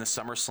was in the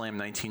SummerSlam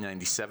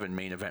 1997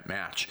 main event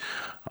match.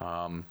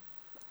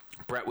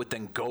 Bret would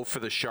then go for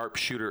the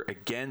sharpshooter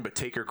again, but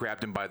Taker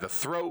grabbed him by the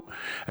throat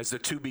as the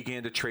two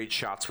began to trade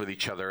shots with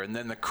each other. And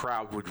then the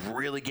crowd would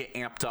really get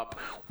amped up,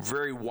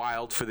 very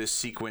wild for this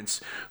sequence.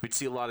 We'd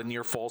see a lot of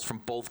near falls from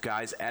both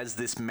guys as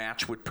this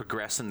match would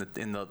progress in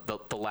the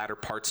latter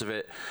parts of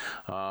it.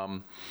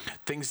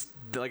 Things,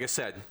 like I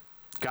said,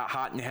 got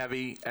hot and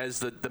heavy as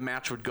the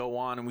match would go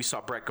on, and we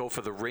saw Bret go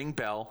for the ring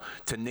bell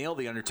to nail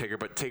the Undertaker,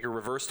 but Taker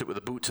reversed it with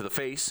a boot to the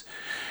face.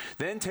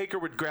 Then Taker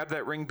would grab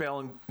that ring bell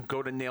and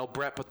go to nail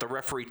Bret, but the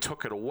referee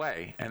took it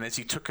away. And as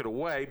he took it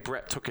away,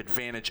 Bret took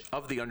advantage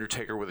of the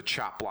Undertaker with a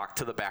chop block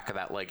to the back of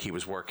that leg he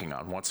was working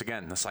on. Once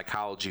again, the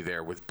psychology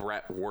there with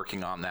Bret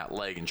working on that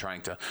leg and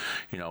trying to,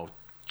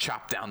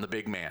 chop down the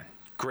big man.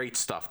 Great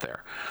stuff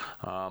there.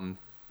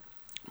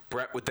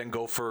 Bret would then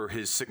go for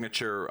his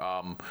signature,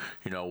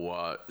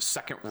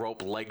 second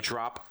rope leg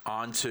drop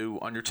onto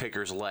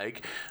Undertaker's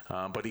leg,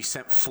 but he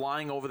sent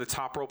flying over the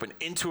top rope and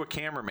into a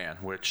cameraman,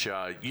 which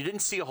you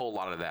didn't see a whole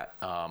lot of that.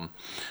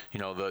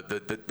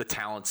 The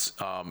talents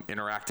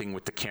interacting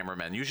with the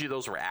cameraman. Usually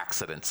those were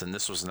accidents, and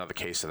this was another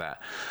case of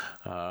that.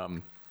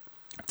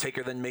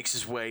 Taker then makes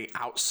his way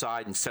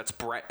outside and sets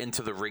Bret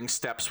into the ring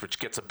steps, which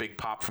gets a big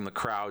pop from the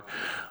crowd.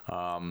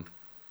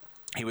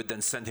 He would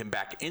then send him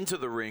back into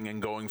the ring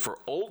and going for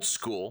Old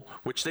School,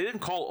 which they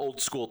didn't call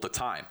Old School at the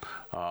time.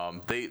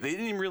 They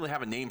didn't even really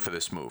have a name for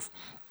this move.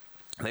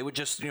 They would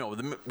just,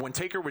 when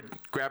Taker would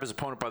grab his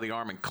opponent by the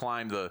arm and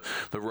climb the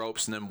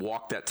ropes and then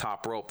walk that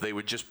top rope, they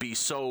would just be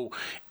so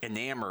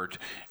enamored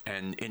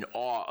and in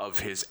awe of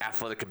his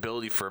athletic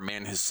ability for a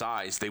man his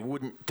size. They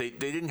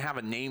didn't have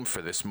a name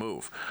for this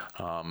move.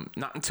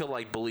 Not until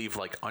I believe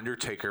like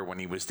Undertaker, when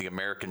he was the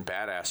American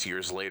Badass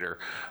years later,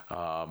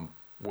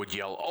 would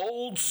yell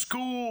Old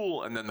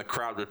School, and then the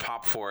crowd would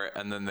pop for it,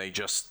 and then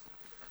that's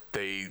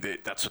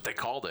what they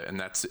called it,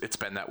 and it's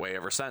been that way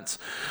ever since.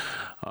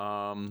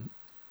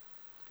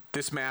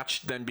 This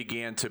match then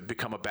began to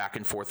become a back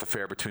and forth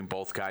affair between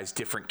both guys,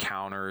 different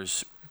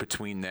counters,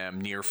 between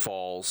them, near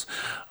falls,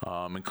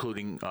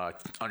 including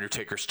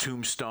Undertaker's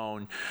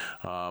tombstone.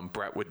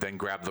 Brett would then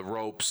grab the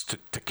ropes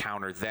to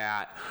counter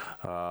that.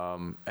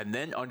 And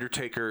then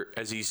Undertaker,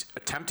 as he's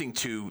attempting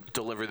to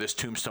deliver this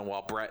tombstone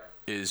while Brett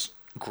is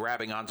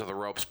grabbing onto the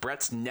ropes,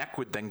 Brett's neck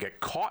would then get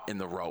caught in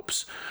the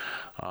ropes,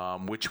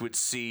 which would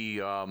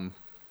see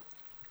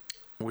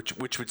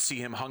which would see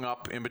him hung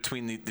up in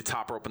between the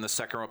top rope and the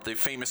second rope, the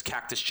famous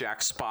Cactus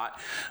Jack spot,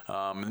 the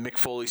Mick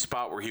Foley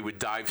spot where he would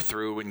dive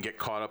through and get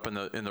caught up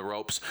in the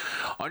ropes.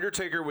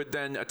 Undertaker would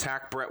then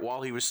attack Brett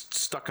while he was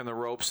stuck in the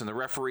ropes, and the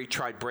referee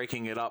tried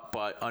breaking it up,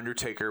 but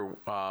Undertaker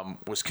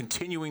was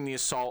continuing the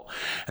assault,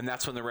 and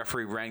that's when the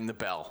referee rang the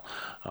bell,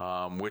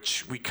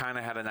 which we kind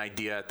of had an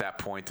idea at that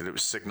point that it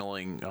was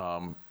signaling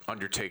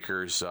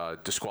Undertaker's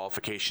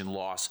disqualification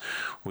loss.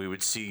 We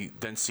would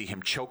then see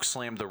him choke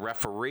slam the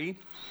referee,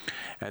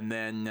 and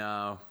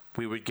then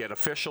we would get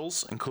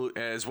officials,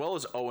 as well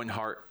as Owen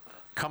Hart,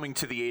 coming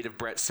to the aid of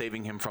Brett,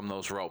 saving him from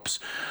those ropes.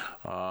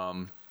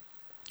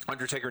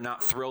 Undertaker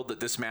not thrilled that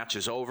this match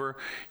is over.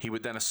 He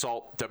would then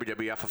assault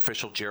WWF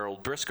official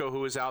Gerald Briscoe,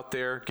 who was out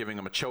there, giving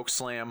him a choke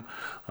slam,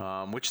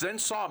 which then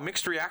saw a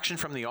mixed reaction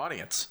from the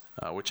audience,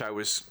 which I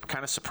was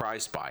kind of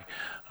surprised by.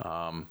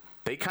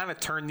 They kind of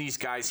turned these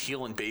guys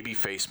heel and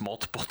babyface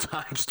multiple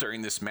times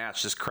during this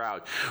match, this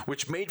crowd,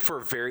 which made for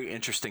a very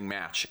interesting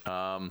match.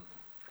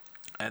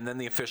 And then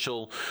the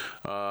official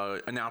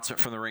announcement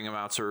from the ring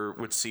announcer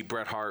would see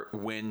Bret Hart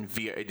win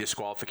via a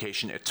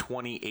disqualification at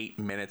 28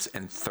 minutes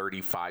and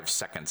 35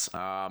 seconds.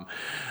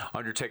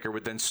 Undertaker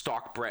would then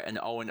stalk Bret and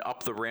Owen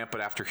up the ramp,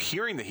 but after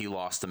hearing that he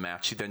lost the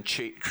match, he then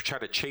tried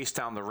to chase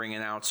down the ring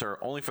announcer,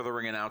 only for the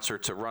ring announcer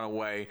to run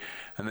away,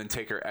 and then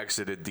Taker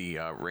exited the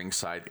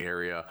ringside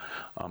area.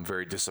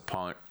 Very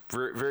disappointed.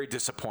 Very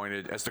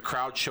disappointed as the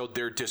crowd showed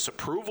their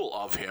disapproval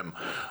of him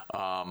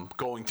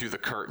going through the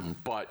curtain.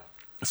 But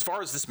as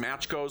far as this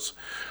match goes,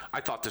 I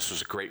thought this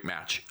was a great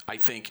match. I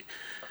think,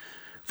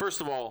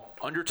 first of all,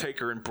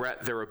 Undertaker and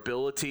Brett, their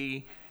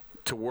ability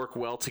to work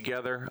well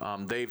together,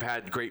 they've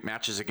had great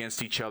matches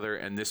against each other,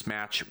 and this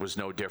match was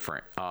no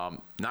different.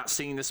 Not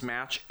seeing this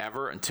match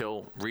ever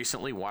until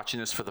recently,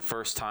 watching this for the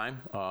first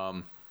time,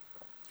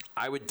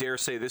 I would dare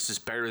say this is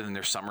better than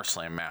their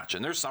SummerSlam match.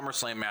 And their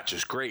SummerSlam match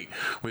is great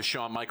with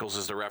Shawn Michaels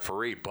as the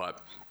referee,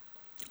 but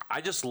I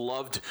just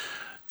loved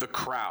the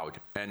crowd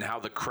and how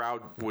the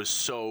crowd was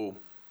so,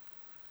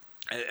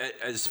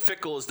 as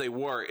fickle as they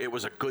were, it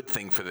was a good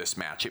thing for this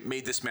match. It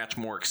made this match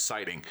more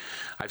exciting.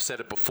 I've said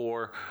it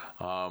before.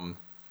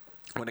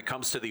 When it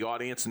comes to the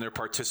audience and their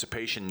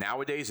participation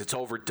nowadays, it's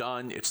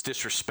overdone. It's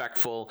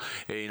disrespectful.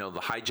 The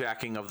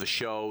hijacking of the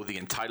show, the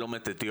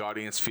entitlement that the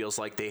audience feels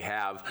like they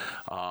have,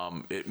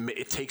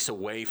 it takes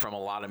away from a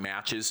lot of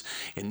matches.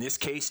 In this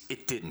case,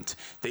 it didn't.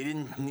 They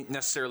didn't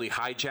necessarily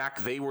hijack.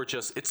 They were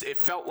just, it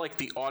felt like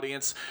the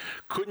audience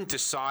couldn't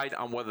decide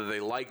on whether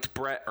they liked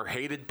Brett or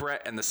hated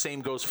Brett, and the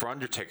same goes for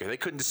Undertaker. They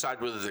couldn't decide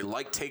whether they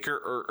liked Taker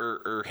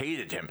or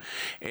hated him.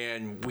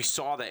 And we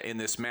saw that in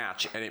this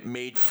match, and it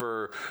made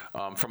for,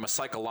 from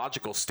a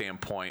psychological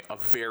standpoint, a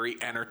very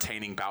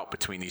entertaining bout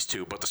between these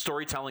two. But the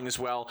storytelling as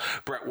well,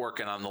 Brett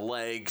working on the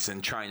legs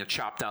and trying to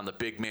chop down the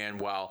big man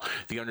while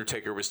the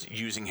Undertaker was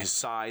using his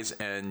size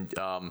and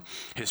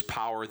his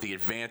power, the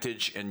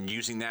advantage, and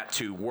using that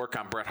to work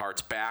on Bret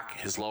Hart's back,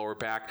 his lower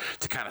back,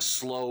 to kind of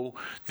slow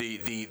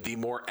the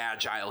more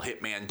agile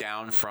Hitman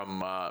down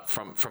from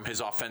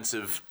his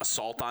offensive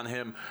assault on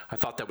him. I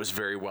thought that was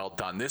very well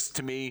done. This,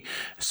 to me,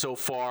 so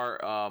far,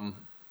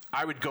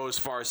 I would go as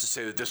far as to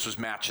say that this was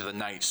match of the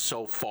night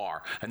so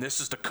far. And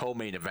this is the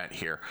co-main event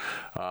here.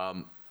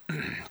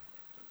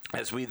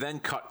 As we then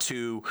cut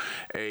to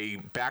a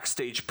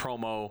backstage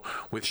promo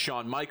with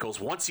Shawn Michaels,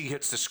 once he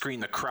hits the screen,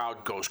 the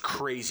crowd goes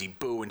crazy,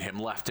 booing him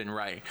left and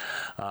right.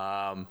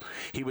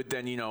 He would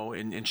then,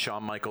 in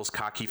Shawn Michaels'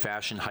 cocky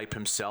fashion, hype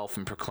himself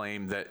and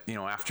proclaim that,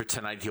 after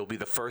tonight, he'll be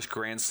the first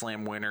Grand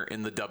Slam winner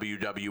in the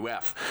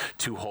WWF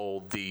to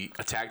hold the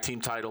tag team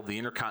title, the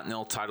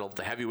Intercontinental title,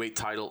 the heavyweight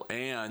title,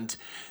 and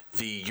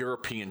the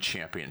European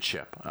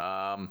Championship.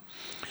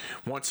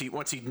 Once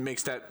he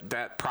makes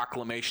that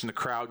proclamation, the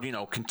crowd,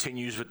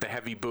 continues with the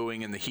heavy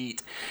booing and the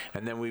heat,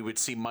 and then we would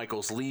see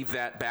Michaels leave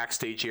that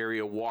backstage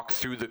area, walk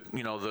through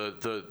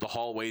the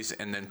hallways,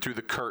 and then through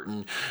the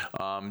curtain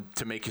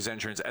to make his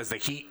entrance as the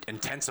heat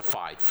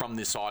intensified from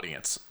this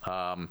audience.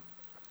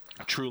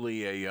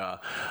 Truly a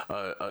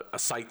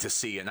sight to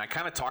see. And I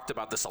kind of talked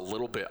about this a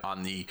little bit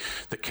on the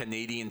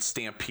Canadian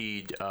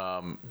Stampede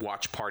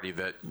watch party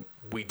that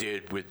we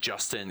did with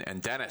Justin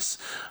and Dennis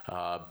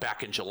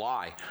back in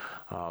July.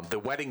 The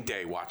Wedding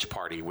Day watch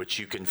party, which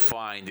you can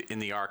find in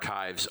the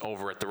archives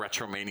over at the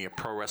Retromania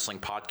Pro Wrestling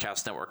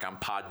Podcast Network on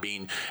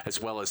Podbean,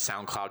 as well as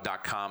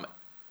SoundCloud.com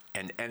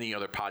and any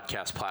other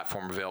podcast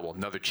platform available.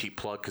 Another cheap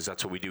plug, because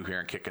that's what we do here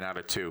in Kicking Out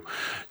at 2.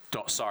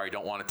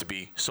 Don't want it to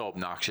be so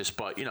obnoxious,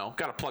 but,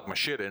 got to plug my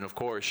shit in, of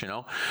course,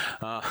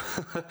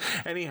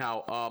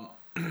 Anyhow,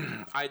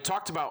 I had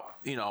talked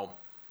about,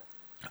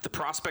 the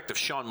prospect of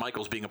Shawn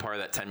Michaels being a part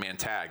of that 10-man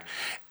tag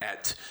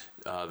at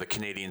the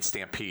Canadian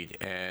Stampede.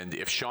 And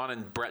if Shawn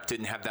and Bret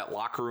didn't have that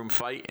locker room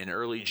fight in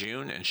early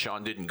June and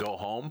Shawn didn't go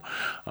home,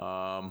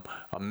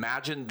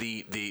 imagine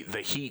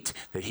the heat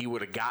that he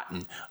would have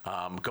gotten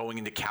going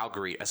into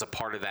Calgary as a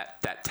part of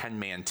that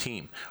 10-man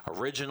team.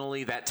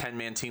 Originally, that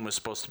 10-man team was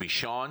supposed to be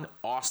Shawn,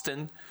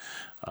 Austin,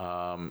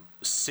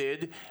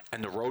 Sid,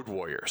 and the Road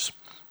Warriors.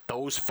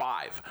 Those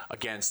 5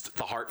 against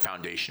the Hart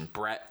Foundation: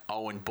 Bret,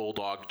 Owen,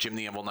 Bulldog, Jim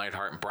the Anvil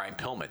Neidhart, and Brian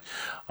Pillman.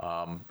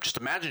 Just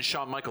imagine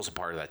Shawn Michaels a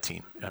part of that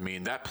team. I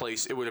mean, that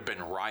place, it would have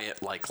been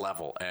riot-like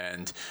level.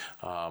 And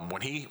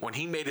when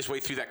he made his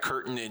way through that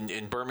curtain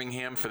in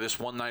Birmingham for this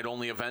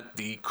one-night-only event,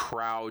 the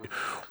crowd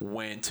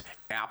went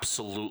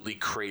absolutely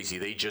crazy.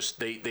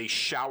 They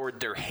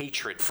showered their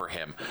hatred for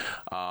him,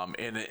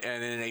 and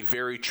in a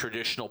very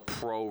traditional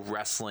pro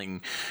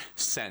wrestling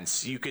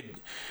sense.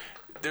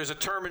 There's a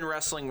term in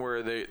wrestling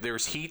where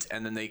there's heat,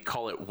 and then they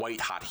call it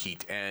white-hot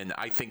heat. And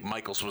I think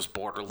Michaels was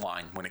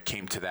borderline when it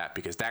came to that,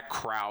 because that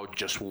crowd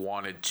just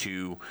wanted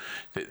to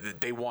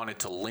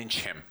lynch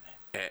him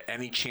at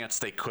any chance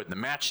they could. And the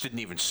match didn't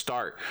even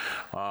start.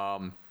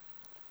 I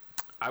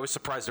was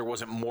surprised there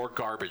wasn't more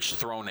garbage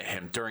thrown at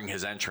him during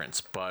his entrance.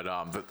 But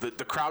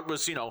the crowd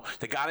was,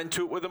 they got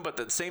into it with him, but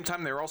at the same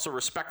time, they were also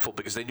respectful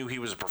because they knew he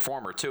was a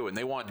performer, too, and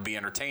they wanted to be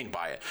entertained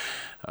by it.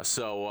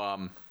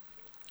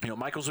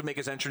 Michaels would make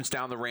his entrance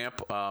down the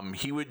ramp.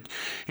 He would,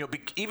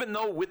 even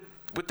though with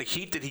the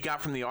heat that he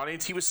got from the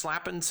audience, he was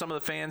slapping some of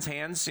the fans'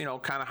 hands,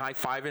 kind of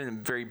high-fiving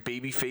in very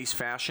babyface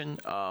fashion.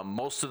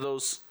 Most of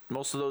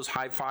those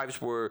high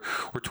fives were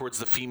towards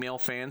the female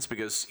fans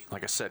because,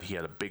 like I said, he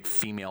had a big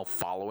female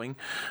following.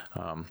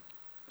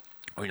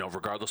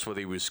 Regardless whether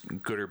he was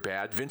good or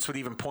bad. Vince would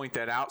even point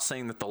that out,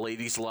 saying that the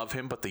ladies love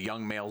him, but the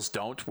young males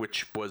don't,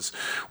 which was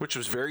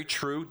very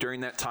true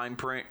during that time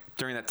period.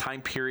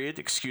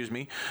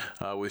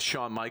 With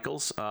Shawn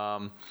Michaels.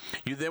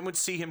 You then would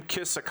see him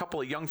kiss a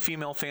couple of young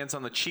female fans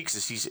on the cheeks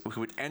as he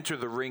would enter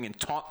the ring and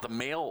taunt the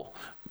male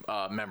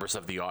members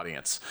of the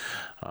audience.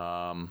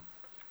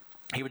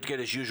 He would get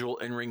his usual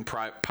in-ring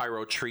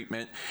pyro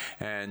treatment,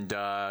 and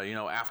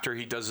after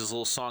he does his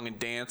little song and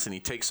dance, and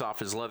he takes off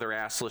his leather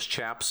assless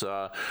chaps,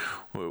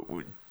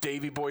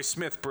 Davey Boy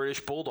Smith,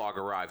 British Bulldog,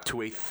 arrived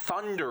to a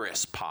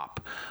thunderous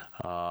pop,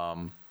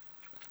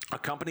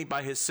 accompanied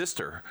by his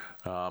sister,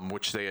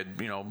 which they had,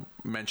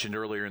 mentioned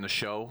earlier in the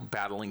show,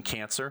 battling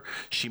cancer.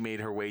 She made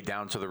her way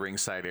down to the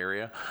ringside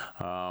area.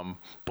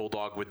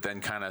 Bulldog would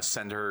then kind of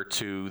send her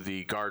to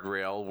the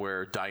guardrail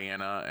where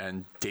Diana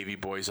and Davey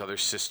Boy's other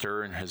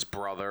sister and his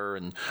brother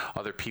and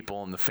other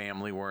people in the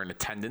family were in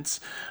attendance.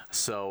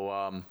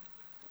 So,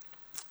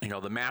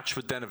 the match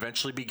would then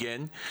eventually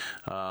begin.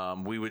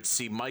 We would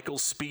see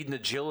Michael's speed and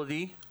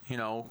agility,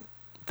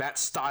 that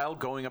style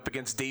going up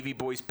against Davey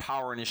Boy's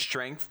power and his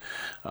strength.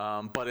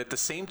 But at the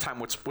same time,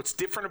 what's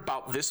different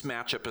about this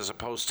matchup as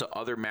opposed to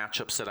other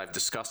matchups that I've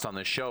discussed on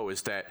the show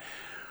is that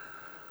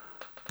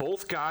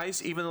both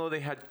guys, even though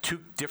they had 2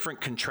 different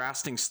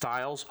contrasting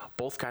styles,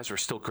 both guys were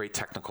still great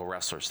technical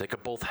wrestlers. They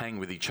could both hang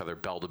with each other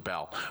bell to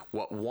bell.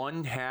 What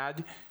one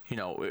had,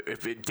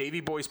 if Davey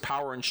Boy's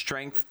power and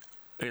strength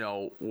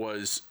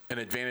was an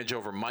advantage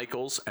over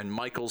Michaels, and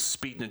Michaels'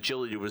 speed and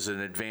agility was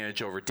an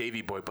advantage over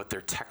Davey Boy, but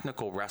their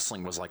technical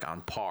wrestling was like on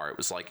par. It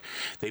was like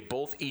they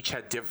both each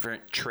had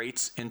different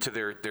traits into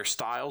their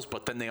styles,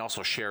 but then they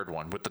also shared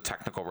one with the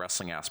technical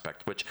wrestling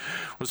aspect, which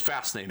was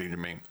fascinating to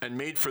me and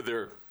made for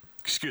their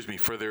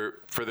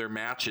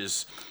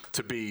matches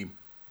to be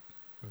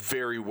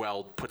very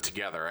well put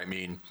together. I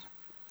mean,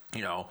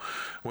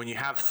 when you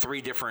have 3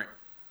 different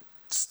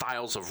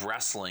styles of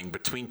wrestling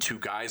between 2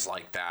 guys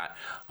like that,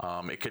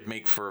 it could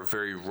make for a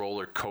very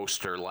roller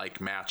coaster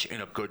like match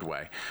in a good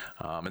way.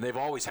 And they've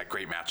always had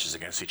great matches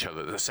against each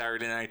other. The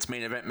Saturday Night's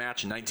Main Event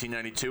match in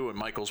 1992 when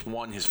Michaels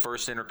won his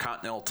first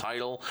Intercontinental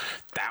title,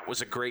 that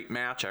was a great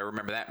match. I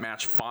remember that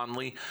match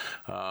fondly.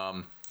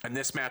 And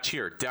this match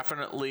here,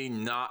 definitely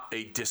not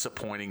a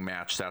disappointing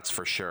match, that's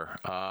for sure.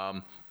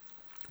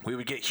 We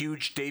would get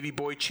huge Davey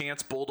Boy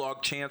chants,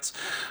 Bulldog chants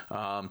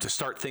to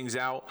start things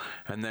out.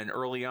 And then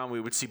early on, we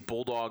would see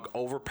Bulldog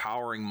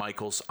overpowering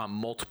Michaels on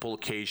multiple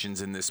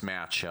occasions in this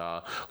match.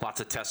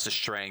 Lots of tests of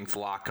strength,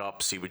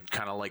 lockups. He would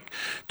kind of like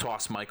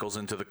toss Michaels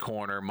into the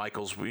corner.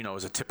 Michaels,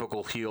 as a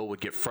typical heel,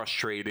 would get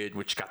frustrated,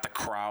 which got the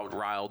crowd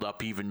riled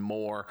up even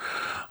more.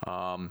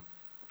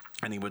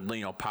 And he would,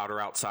 powder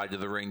outside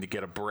of the ring to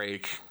get a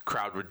break.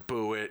 Crowd would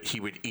boo it. He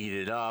would eat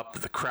it up.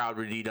 The crowd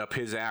would eat up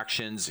his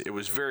actions. It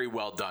was very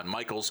well done.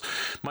 Michaels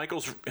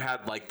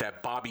had like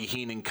that Bobby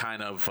Heenan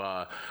kind of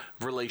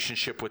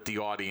relationship with the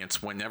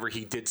audience. Whenever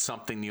he did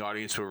something, the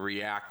audience would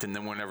react, and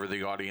then whenever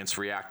the audience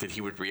reacted,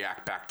 he would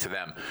react back to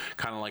them.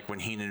 Kind of like when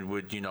Heenan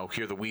would,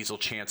 hear the Weasel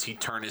chants,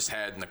 he'd turn his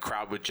head, and the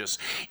crowd would just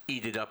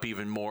eat it up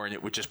even more, and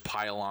it would just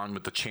pile on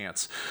with the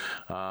chants.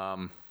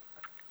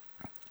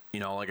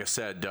 like I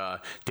said,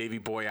 Davey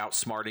Boy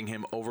outsmarting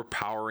him,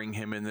 overpowering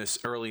him in this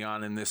early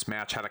on in this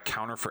match, had a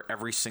counter for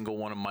every single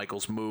one of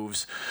Michaels'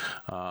 moves.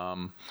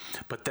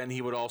 But then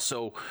he would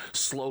also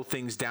slow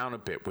things down a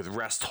bit with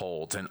rest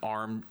holds and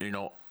arm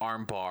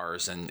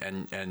bars and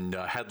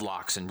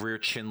headlocks and rear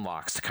chin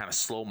locks to kind of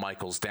slow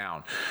Michaels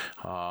down.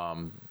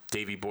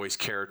 Davey Boy's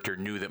character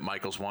knew that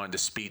Michaels wanted to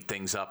speed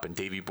things up, and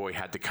Davey Boy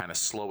had to kind of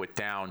slow it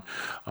down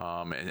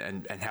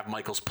and have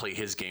Michaels play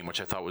his game,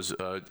 which I thought was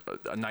a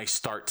nice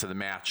start to the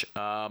match.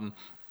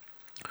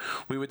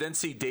 We would then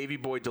see Davey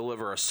Boy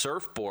deliver a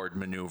surfboard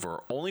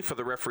maneuver, only for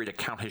the referee to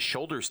count his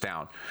shoulders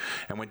down.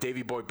 And when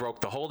Davey Boy broke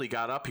the hold, he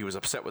got up. He was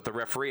upset with the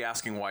referee,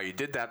 asking why he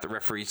did that. The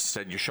referee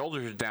said, your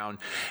shoulders are down.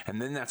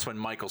 And then that's when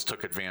Michaels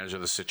took advantage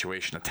of the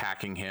situation,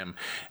 attacking him.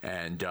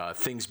 And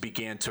things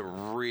began to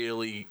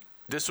really...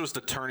 This was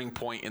the turning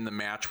point in the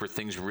match where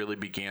things really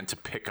began to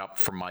pick up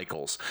for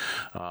Michaels.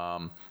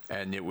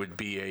 And it would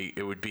be a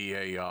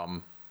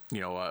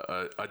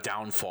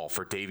downfall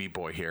for Davey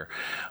Boy here.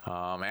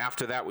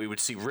 After that, we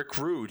would see Rick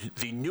Rude,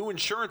 the new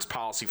insurance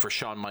policy for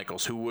Shawn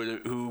Michaels,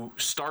 who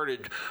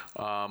started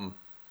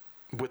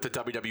with the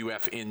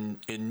WWF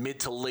in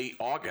mid to late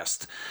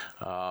August,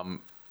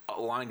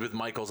 aligned with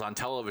Michaels on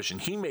television.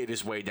 He made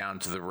his way down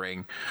to the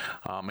ring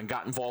and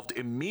got involved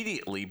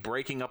immediately,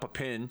 breaking up a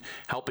pin,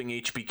 helping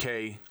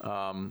HBK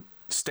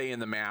stay in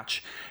the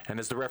match. And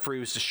as the referee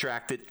was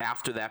distracted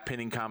after that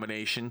pinning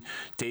combination,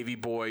 Davey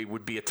Boy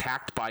would be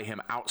attacked by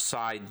him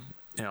outside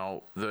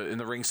in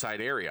the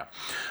ringside area.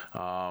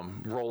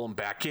 Roll him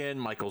back in.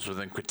 Michaels would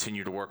then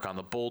continue to work on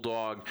the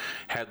Bulldog,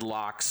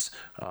 headlocks,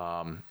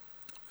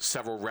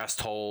 several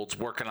rest holds,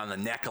 working on the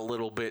neck a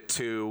little bit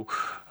too.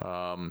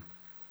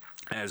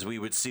 As we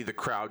would see the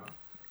crowd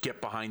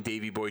get behind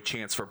Davey Boy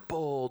chants for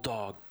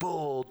Bulldog,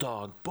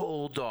 Bulldog,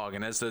 Bulldog.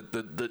 And as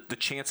the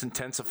chants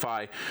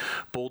intensify,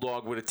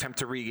 Bulldog would attempt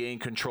to regain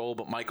control,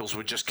 but Michaels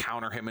would just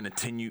counter him and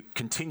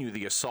continue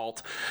the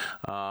assault.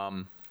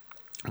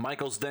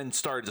 Michaels then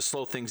started to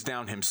slow things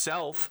down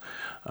himself.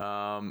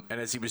 And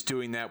as he was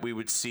doing that, we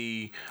would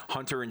see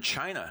Hunter and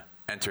Chyna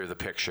enter the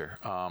picture,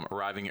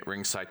 arriving at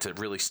ringside to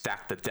really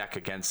stack the deck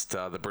against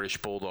the British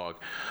Bulldog.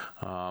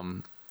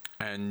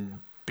 And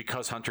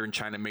because Hunter and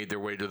Chyna made their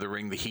way to the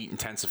ring, the heat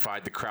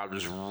intensified. The crowd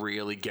was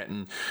really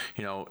getting,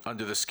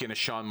 under the skin of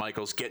Shawn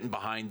Michaels, getting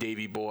behind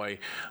Davey Boy.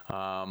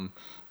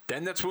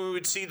 Then that's when we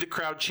would see the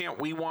crowd chant,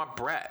 "We want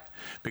Brett,"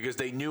 because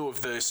they knew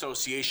of the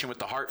association with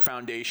the Hart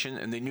Foundation,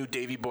 and they knew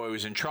Davey Boy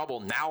was in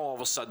trouble. Now all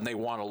of a sudden they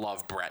want to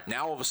love Brett.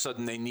 Now all of a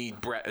sudden they need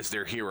Brett as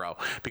their hero,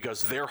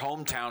 because their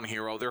hometown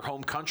hero, their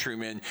home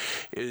countryman,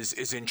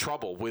 is in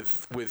trouble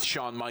with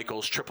Shawn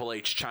Michaels, Triple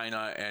H,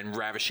 Chyna, and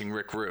ravishing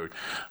Rick Rude,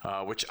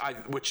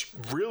 which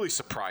really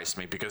surprised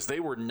me, because they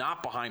were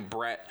not behind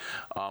Brett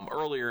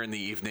earlier in the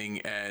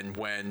evening, and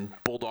when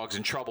Bulldog's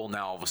in trouble,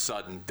 now all of a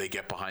sudden they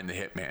get behind the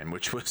Hitman,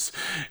 which was...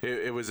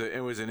 It was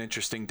an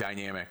interesting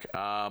dynamic.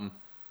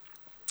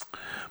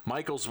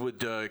 Michaels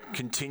would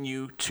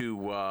continue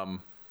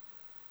to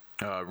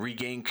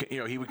regain.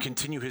 He would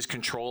continue his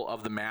control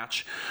of the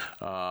match,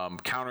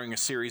 countering a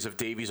series of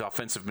Davey's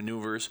offensive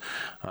maneuvers.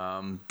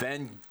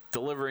 Then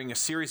delivering a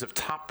series of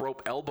top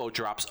rope elbow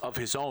drops of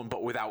his own,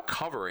 but without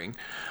covering.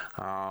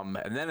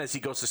 And then as he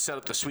goes to set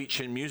up the Sweet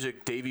Chin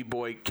Music, Davey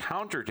Boy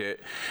countered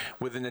it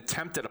with an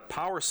attempt at a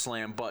power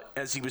slam, but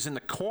as he was in the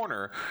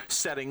corner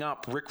setting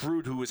up, Rick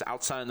Rude, who was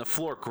outside on the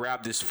floor,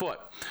 grabbed his foot.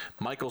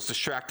 Michaels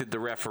distracted the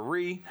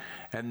referee,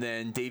 and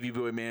then Davey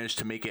Boy managed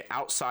to make it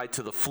outside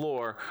to the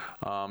floor,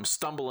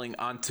 stumbling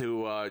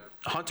onto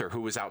Hunter, who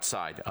was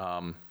outside.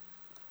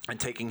 And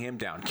taking him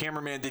down.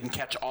 Cameraman didn't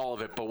catch all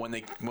of it, but when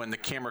the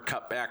camera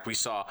cut back, we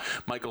saw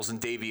Michaels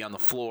and Davey on the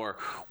floor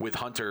with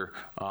Hunter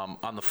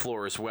on the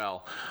floor as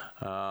well.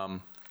 And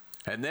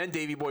then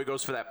Davey Boy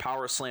goes for that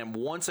power slam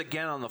once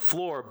again on the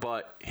floor,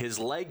 but his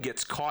leg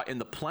gets caught in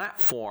the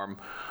platform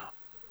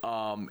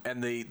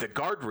and the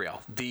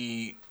guardrail.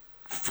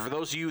 For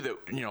those of you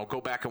that go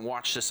back and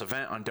watch this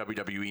event on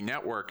WWE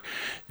Network,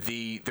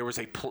 there was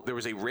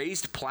a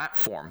raised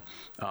platform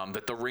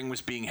that the ring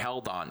was being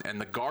held on, and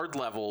the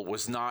guardrail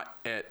was not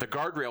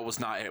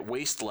at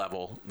waist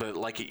level,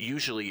 like it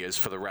usually is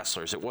for the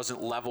wrestlers. It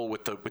wasn't level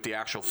with the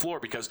actual floor,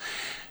 because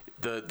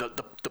the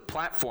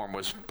platform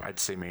was, I'd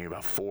say, maybe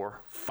about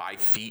 4-5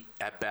 feet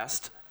at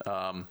best.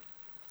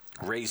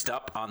 Raised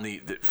up on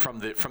from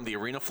the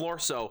arena floor,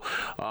 so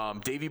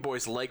Davey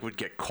Boy's leg would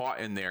get caught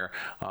in there,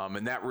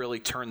 and that really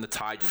turned the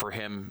tide for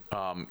him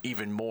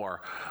even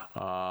more.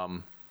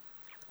 And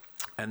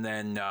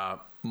then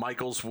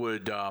Michaels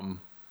would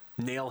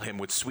nail him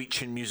with Sweet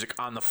Chin Music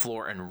on the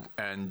floor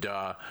and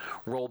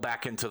roll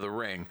back into the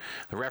ring.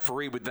 The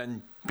referee would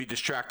then be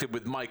distracted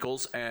with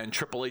Michaels, and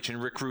Triple H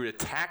and Rick Rude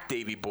attack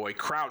Davey Boy.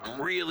 Crowd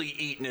really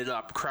eating it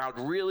up. Crowd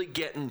really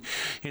getting,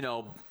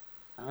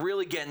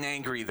 really getting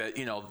angry that,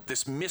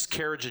 this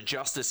miscarriage of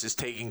justice is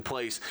taking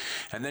place.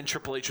 And then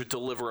Triple H would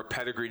deliver a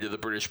pedigree to the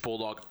British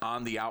Bulldog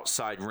on the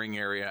outside ring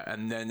area.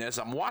 And then as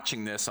I'm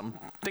watching this, I'm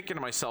thinking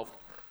to myself,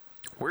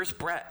 where's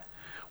Brett?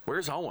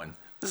 Where's Owen?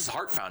 This is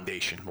Heart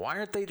Foundation. Why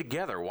aren't they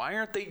together? Why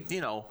aren't they,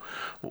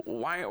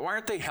 why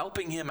aren't they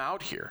helping him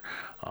out here?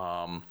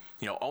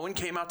 Owen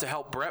came out to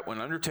help Bret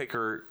when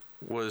Undertaker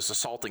was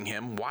assaulting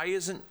him. Why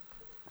isn't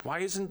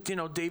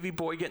Davey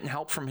Boy getting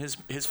help from his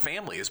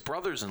family, his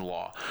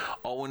brothers-in-law,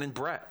 Owen and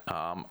Bret?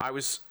 I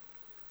was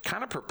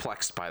kind of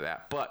perplexed by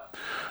that, but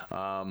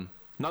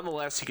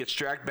nonetheless, he gets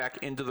dragged back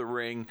into the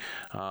ring.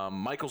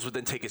 Michaels would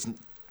then take his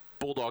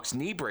Bulldog's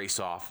knee brace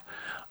off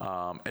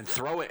and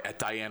throw it at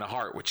Diana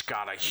Hart, which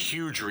got a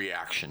huge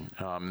reaction.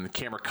 The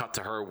camera cut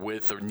to her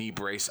with the knee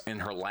brace in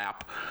her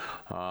lap.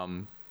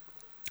 And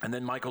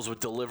then Michaels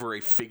would deliver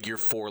a figure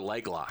 4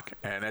 leg lock.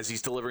 And as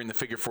he's delivering the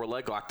figure 4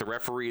 leg lock, the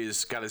referee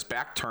has got his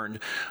back turned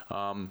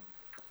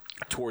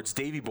towards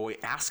Davey Boy,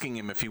 asking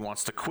him if he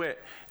wants to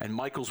quit. And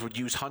Michaels would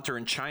use Hunter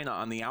and Chyna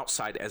on the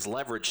outside as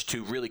leverage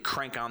to really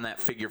crank on that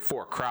figure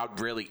 4. Crowd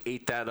really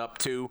ate that up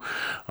too.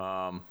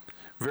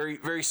 Very,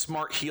 very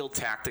smart heel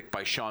tactic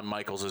by Shawn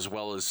Michaels, as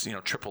well as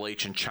Triple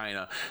H and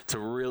Chyna, to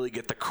really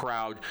get the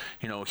crowd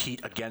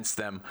heat against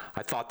them.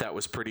 I thought that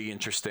was pretty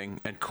interesting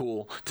and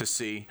cool to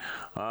see.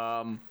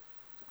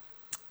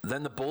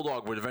 Then the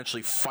Bulldog would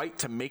eventually fight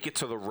to make it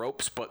to the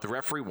ropes, but the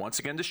referee, once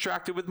again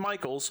distracted with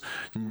Michaels,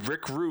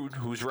 Rick Rude,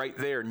 who's right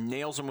there,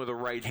 nails him with a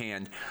right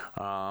hand,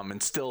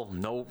 and still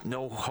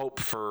no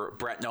hope for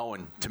Bret and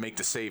Owen to make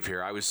the save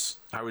here. I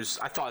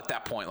thought at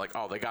that point, like,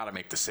 oh, they got to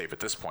make the save at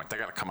this point. They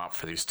got to come out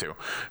for these two,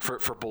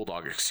 for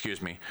Bulldog,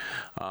 excuse me.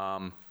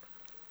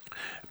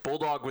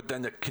 Bulldog would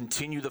then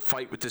continue the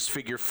fight with this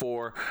figure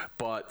 4,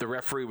 but the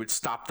referee would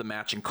stop the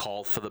match and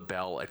call for the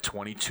bell at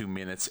 22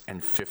 minutes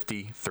and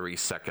 53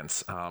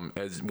 seconds.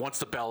 As once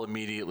the bell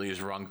immediately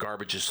is rung,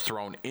 garbage is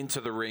thrown into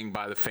the ring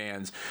by the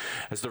fans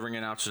as the ring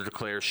announcer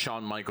declares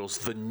Shawn Michaels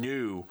the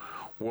new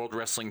World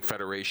Wrestling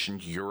Federation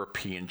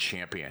European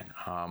Champion.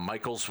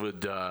 Michaels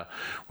would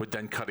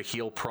then cut a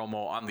heel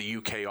promo on the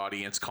UK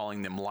audience,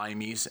 calling them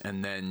limeys,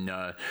 and then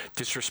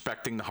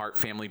disrespecting the Hart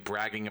family,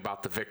 bragging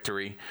about the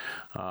victory.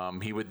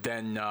 He would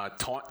then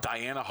taunt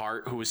Diana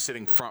Hart, who was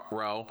sitting front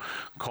row,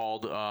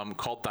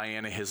 called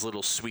Diana his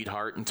little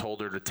sweetheart and told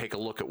her to take a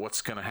look at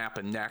what's going to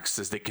happen next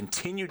as they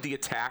continued the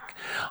attack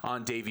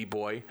on Davey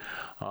Boy.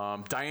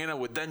 Diana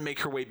would then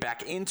make her way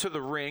back into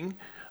the ring,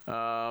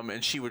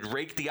 and she would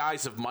rake the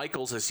eyes of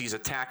Michaels as he's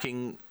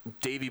attacking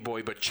Davey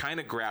Boy, but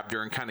Chyna grabbed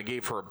her and kind of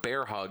gave her a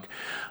bear hug.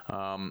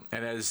 And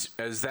as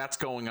that's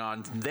going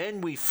on,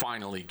 then we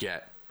finally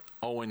get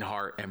Owen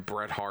Hart and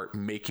Bret Hart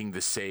making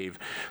the save.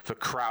 The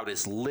crowd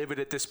is livid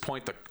at this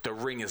point. The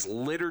ring is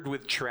littered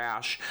with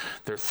trash.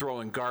 They're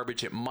throwing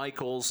garbage at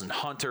Michaels and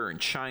Hunter and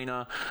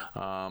Chyna.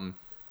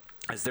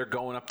 As they're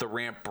going up the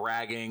ramp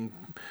bragging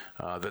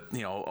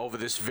over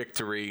this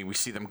victory. We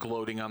see them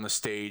gloating on the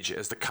stage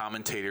as the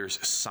commentators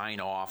sign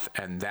off,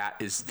 and that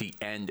is the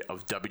end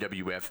of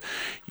WWF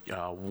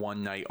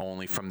One Night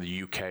Only from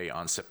the UK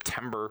on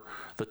September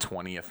the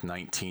 20th,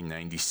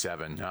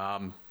 1997.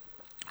 All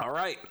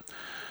right.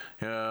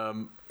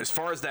 As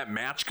far as that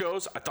match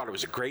goes, I thought it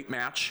was a great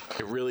match.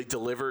 It really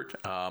delivered.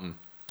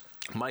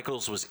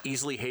 Michaels was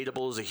easily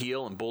hateable as a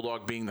heel, and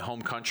Bulldog being the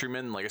home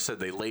countryman, like I said,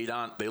 they laid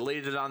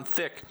it on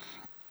thick.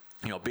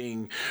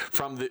 Being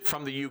from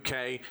the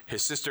UK,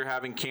 his sister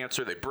having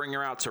cancer, they bring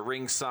her out to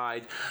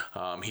ringside.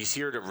 He's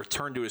here to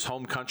return to his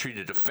home country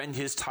to defend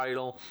his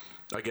title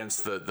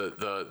against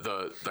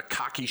the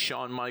cocky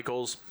Shawn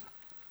Michaels.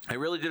 They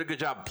really did a good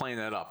job of playing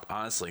that up.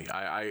 Honestly,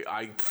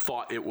 I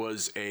thought it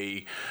was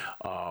a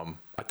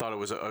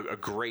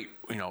great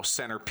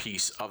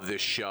centerpiece of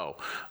this show.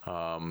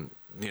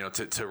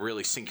 To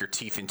really sink your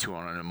teeth into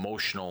on an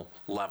emotional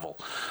level.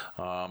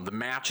 The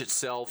match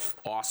itself,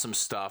 awesome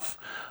stuff.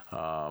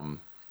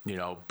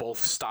 Both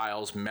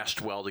styles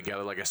meshed well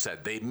together. Like I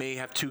said, they may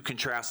have two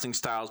contrasting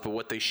styles, but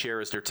what they share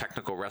is their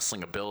technical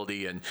wrestling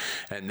ability, and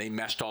they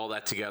meshed all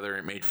that together and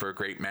it made for a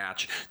great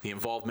match. The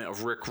involvement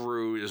of Rick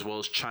Rude as well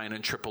as Chyna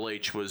and Triple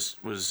H was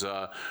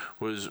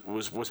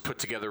put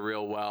together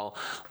real well.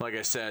 Like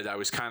I said, I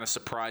was kind of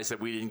surprised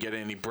that we didn't get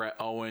any Bret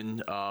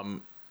Owen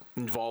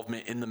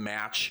involvement in the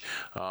match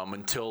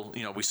until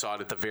we saw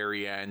it at the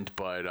very end,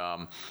 but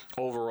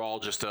overall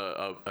just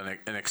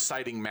an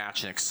exciting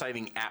match, an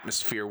exciting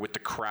atmosphere with the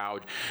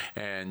crowd,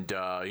 and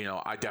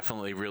I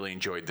definitely really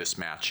enjoyed this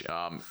match.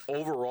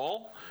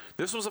 Overall,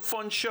 this was a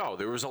fun show.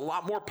 There was a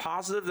lot more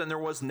positive than there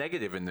was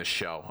negative in this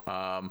show.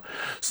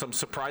 Some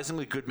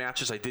surprisingly good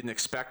matches I didn't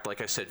expect.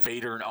 Like I said,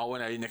 Vader and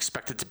Owen, I didn't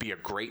expect it to be a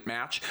great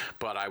match,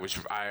 but I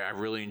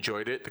really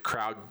enjoyed it. The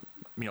crowd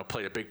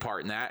played a big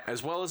part in that,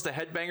 as well as the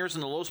Headbangers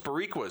and the Los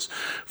Boricuas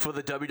for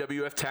the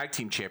WWF Tag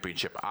Team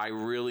Championship. I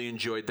really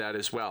enjoyed that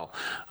as well.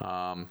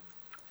 And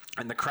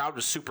the crowd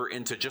was super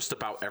into just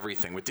about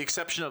everything, with the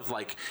exception of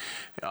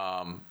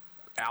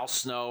Al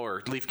Snow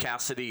or Leif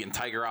Cassidy and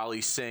Tiger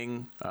Ali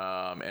Singh,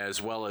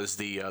 as well as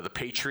the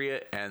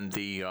Patriot and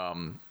the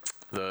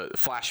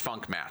Flash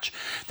Funk match.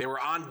 They were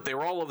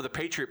all over the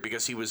Patriot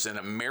because he was an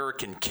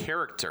American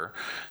character,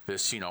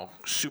 this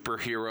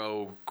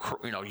superhero,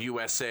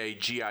 USA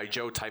G.I.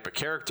 Joe type of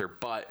character,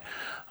 but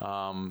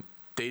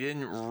they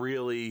didn't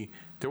really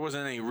there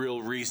wasn't any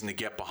real reason to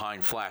get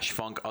behind Flash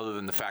Funk other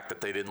than the fact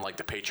that they didn't like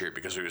the Patriot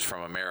because he was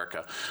from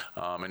America.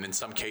 And in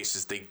some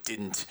cases, they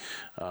didn't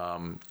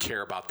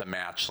care about the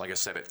match. Like I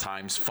said, at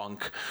times,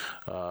 Funk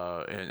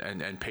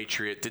and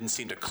Patriot didn't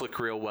seem to click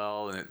real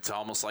well, and it's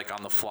almost like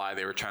on the fly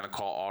they were trying to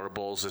call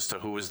audibles as to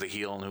who was the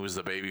heel and who was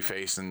the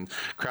babyface, and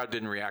crowd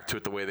didn't react to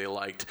it the way they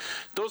liked.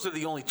 Those are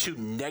the only two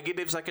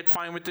negatives I could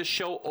find with this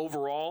show.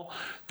 Overall,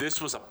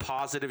 this was a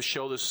positive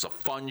show. This was a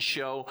fun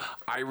show.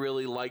 I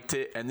really liked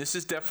it, and this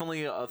is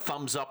definitely a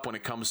thumbs up when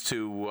it comes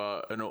to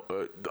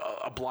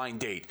a blind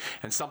date,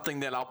 and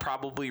something that I'll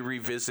probably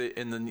revisit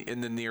in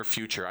the near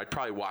future. I'd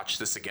probably watch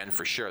this again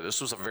for sure.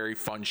 This was a very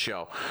fun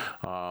show.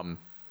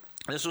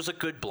 This was a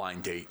good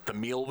blind date. The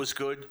meal was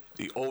good.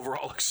 The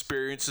overall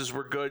experiences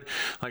were good.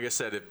 Like I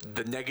said, if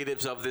the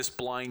negatives of this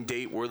blind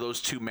date were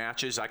those two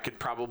matches, I could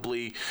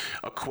probably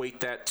equate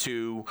that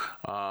to,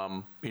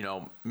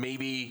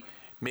 maybe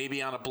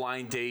on a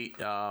blind date,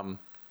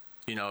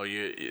 you know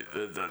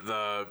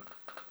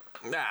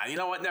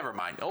what? Never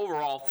mind.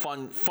 Overall,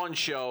 fun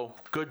show.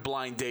 Good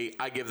blind date.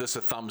 I give this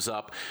a thumbs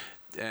up.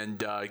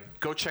 And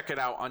go check it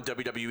out on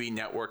WWE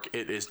Network.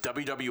 It is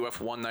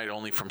WWF One Night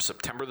Only from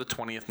September the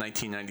 20th,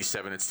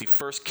 1997. It's the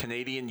first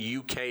Canadian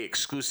UK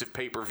exclusive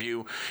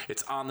pay-per-view.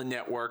 It's on the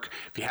network.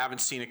 If you haven't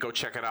seen it, go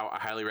check it out. I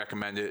highly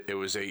recommend it.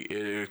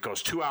 It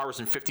goes 2 hours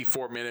and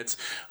 54 minutes.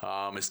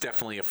 It's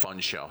definitely a fun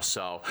show.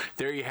 So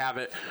there you have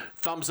it.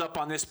 Thumbs up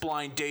on this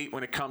blind date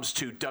when it comes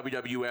to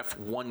WWF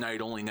One Night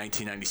Only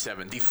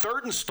 1997. The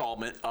third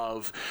installment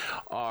of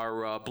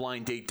our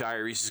blind date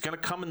diaries is going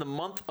to come in the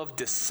month of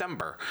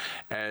December,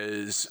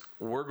 as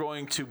we're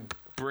going to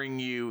bring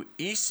you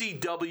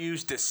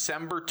ECW's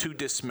December to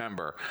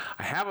Dismember.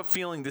 I have a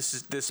feeling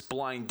this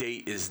blind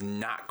date is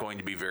not going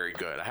to be very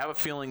good. I have a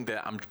feeling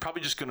that I'm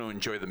probably just going to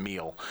enjoy the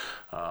meal.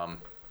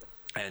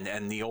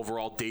 And the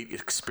overall date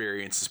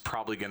experience is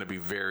probably going to be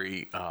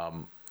very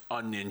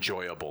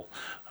unenjoyable.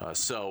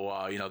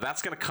 So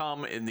that's going to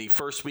come in the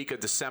first week of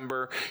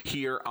December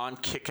here on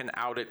Kicking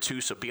Out at 2,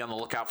 so be on the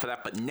lookout for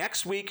that. But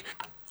next week,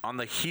 on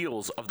the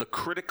heels of the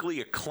critically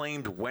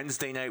acclaimed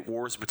Wednesday Night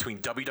Wars between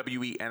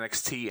WWE,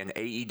 NXT, and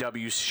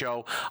AEW's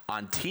show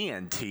on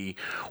TNT,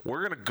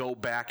 we're going to go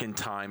back in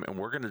time and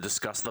we're going to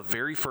discuss the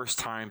very first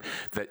time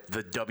that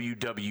the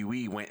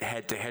WWE went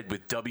head-to-head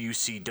with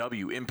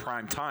WCW in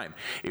prime time.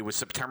 It was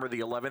September the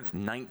 11th,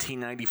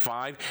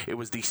 1995. It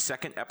was the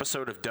second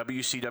episode of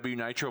WCW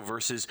Nitro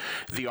versus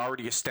the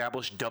already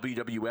established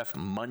WWF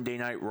Monday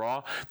Night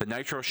Raw. The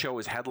Nitro show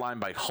is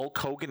headlined by Hulk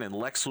Hogan and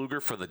Lex Luger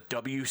for the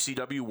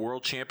WCW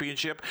World Championship,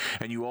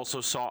 and you also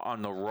saw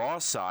on the Raw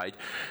side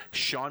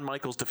Shawn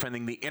Michaels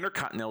defending the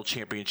Intercontinental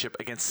Championship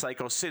against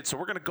Psycho Sid. So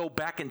we're going to go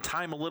back in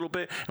time a little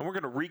bit, and we're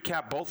going to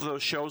recap both of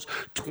those shows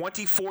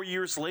 24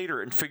 years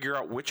later and figure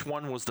out which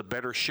one was the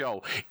better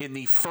show in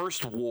the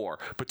first war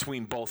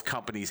between both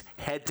companies,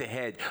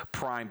 head-to-head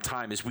prime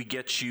time, as we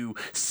get you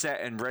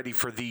set and ready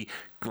for the,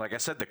 like I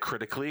said, the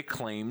critically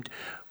acclaimed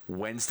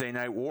Wednesday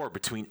Night War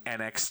between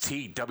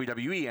NXT,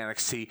 WWE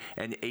NXT,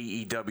 and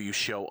AEW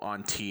show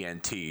on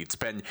TNT. It's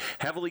been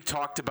heavily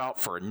talked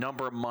about for a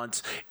number of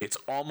months. It's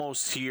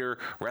almost here.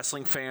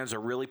 Wrestling fans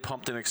are really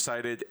pumped and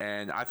excited,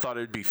 and I thought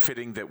it would be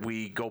fitting that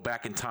we go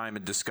back in time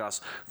and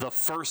discuss the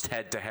first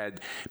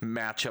head-to-head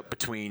matchup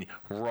between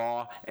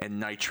Raw and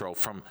Nitro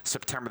from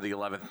September the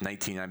 11th,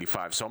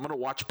 1995. So I'm going to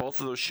watch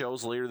both of those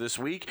shows later this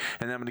week,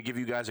 and then I'm going to give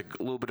you guys a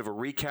little bit of a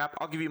recap.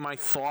 I'll give you my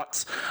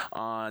thoughts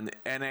on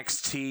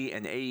NXT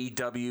and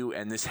AEW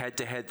and this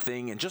head-to-head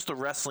thing and just the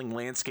wrestling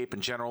landscape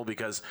in general,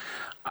 because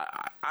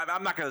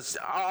I'm not going to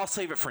 – I'll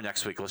save it for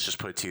next week. Let's just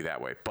put it to you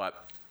that way.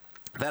 But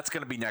that's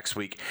going to be next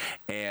week.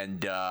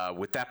 And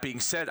with that being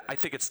said, I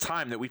think it's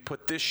time that we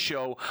put this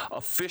show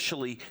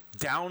officially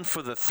down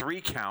for the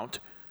 3 count.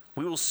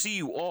 We will see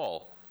you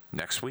all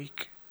next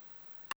week.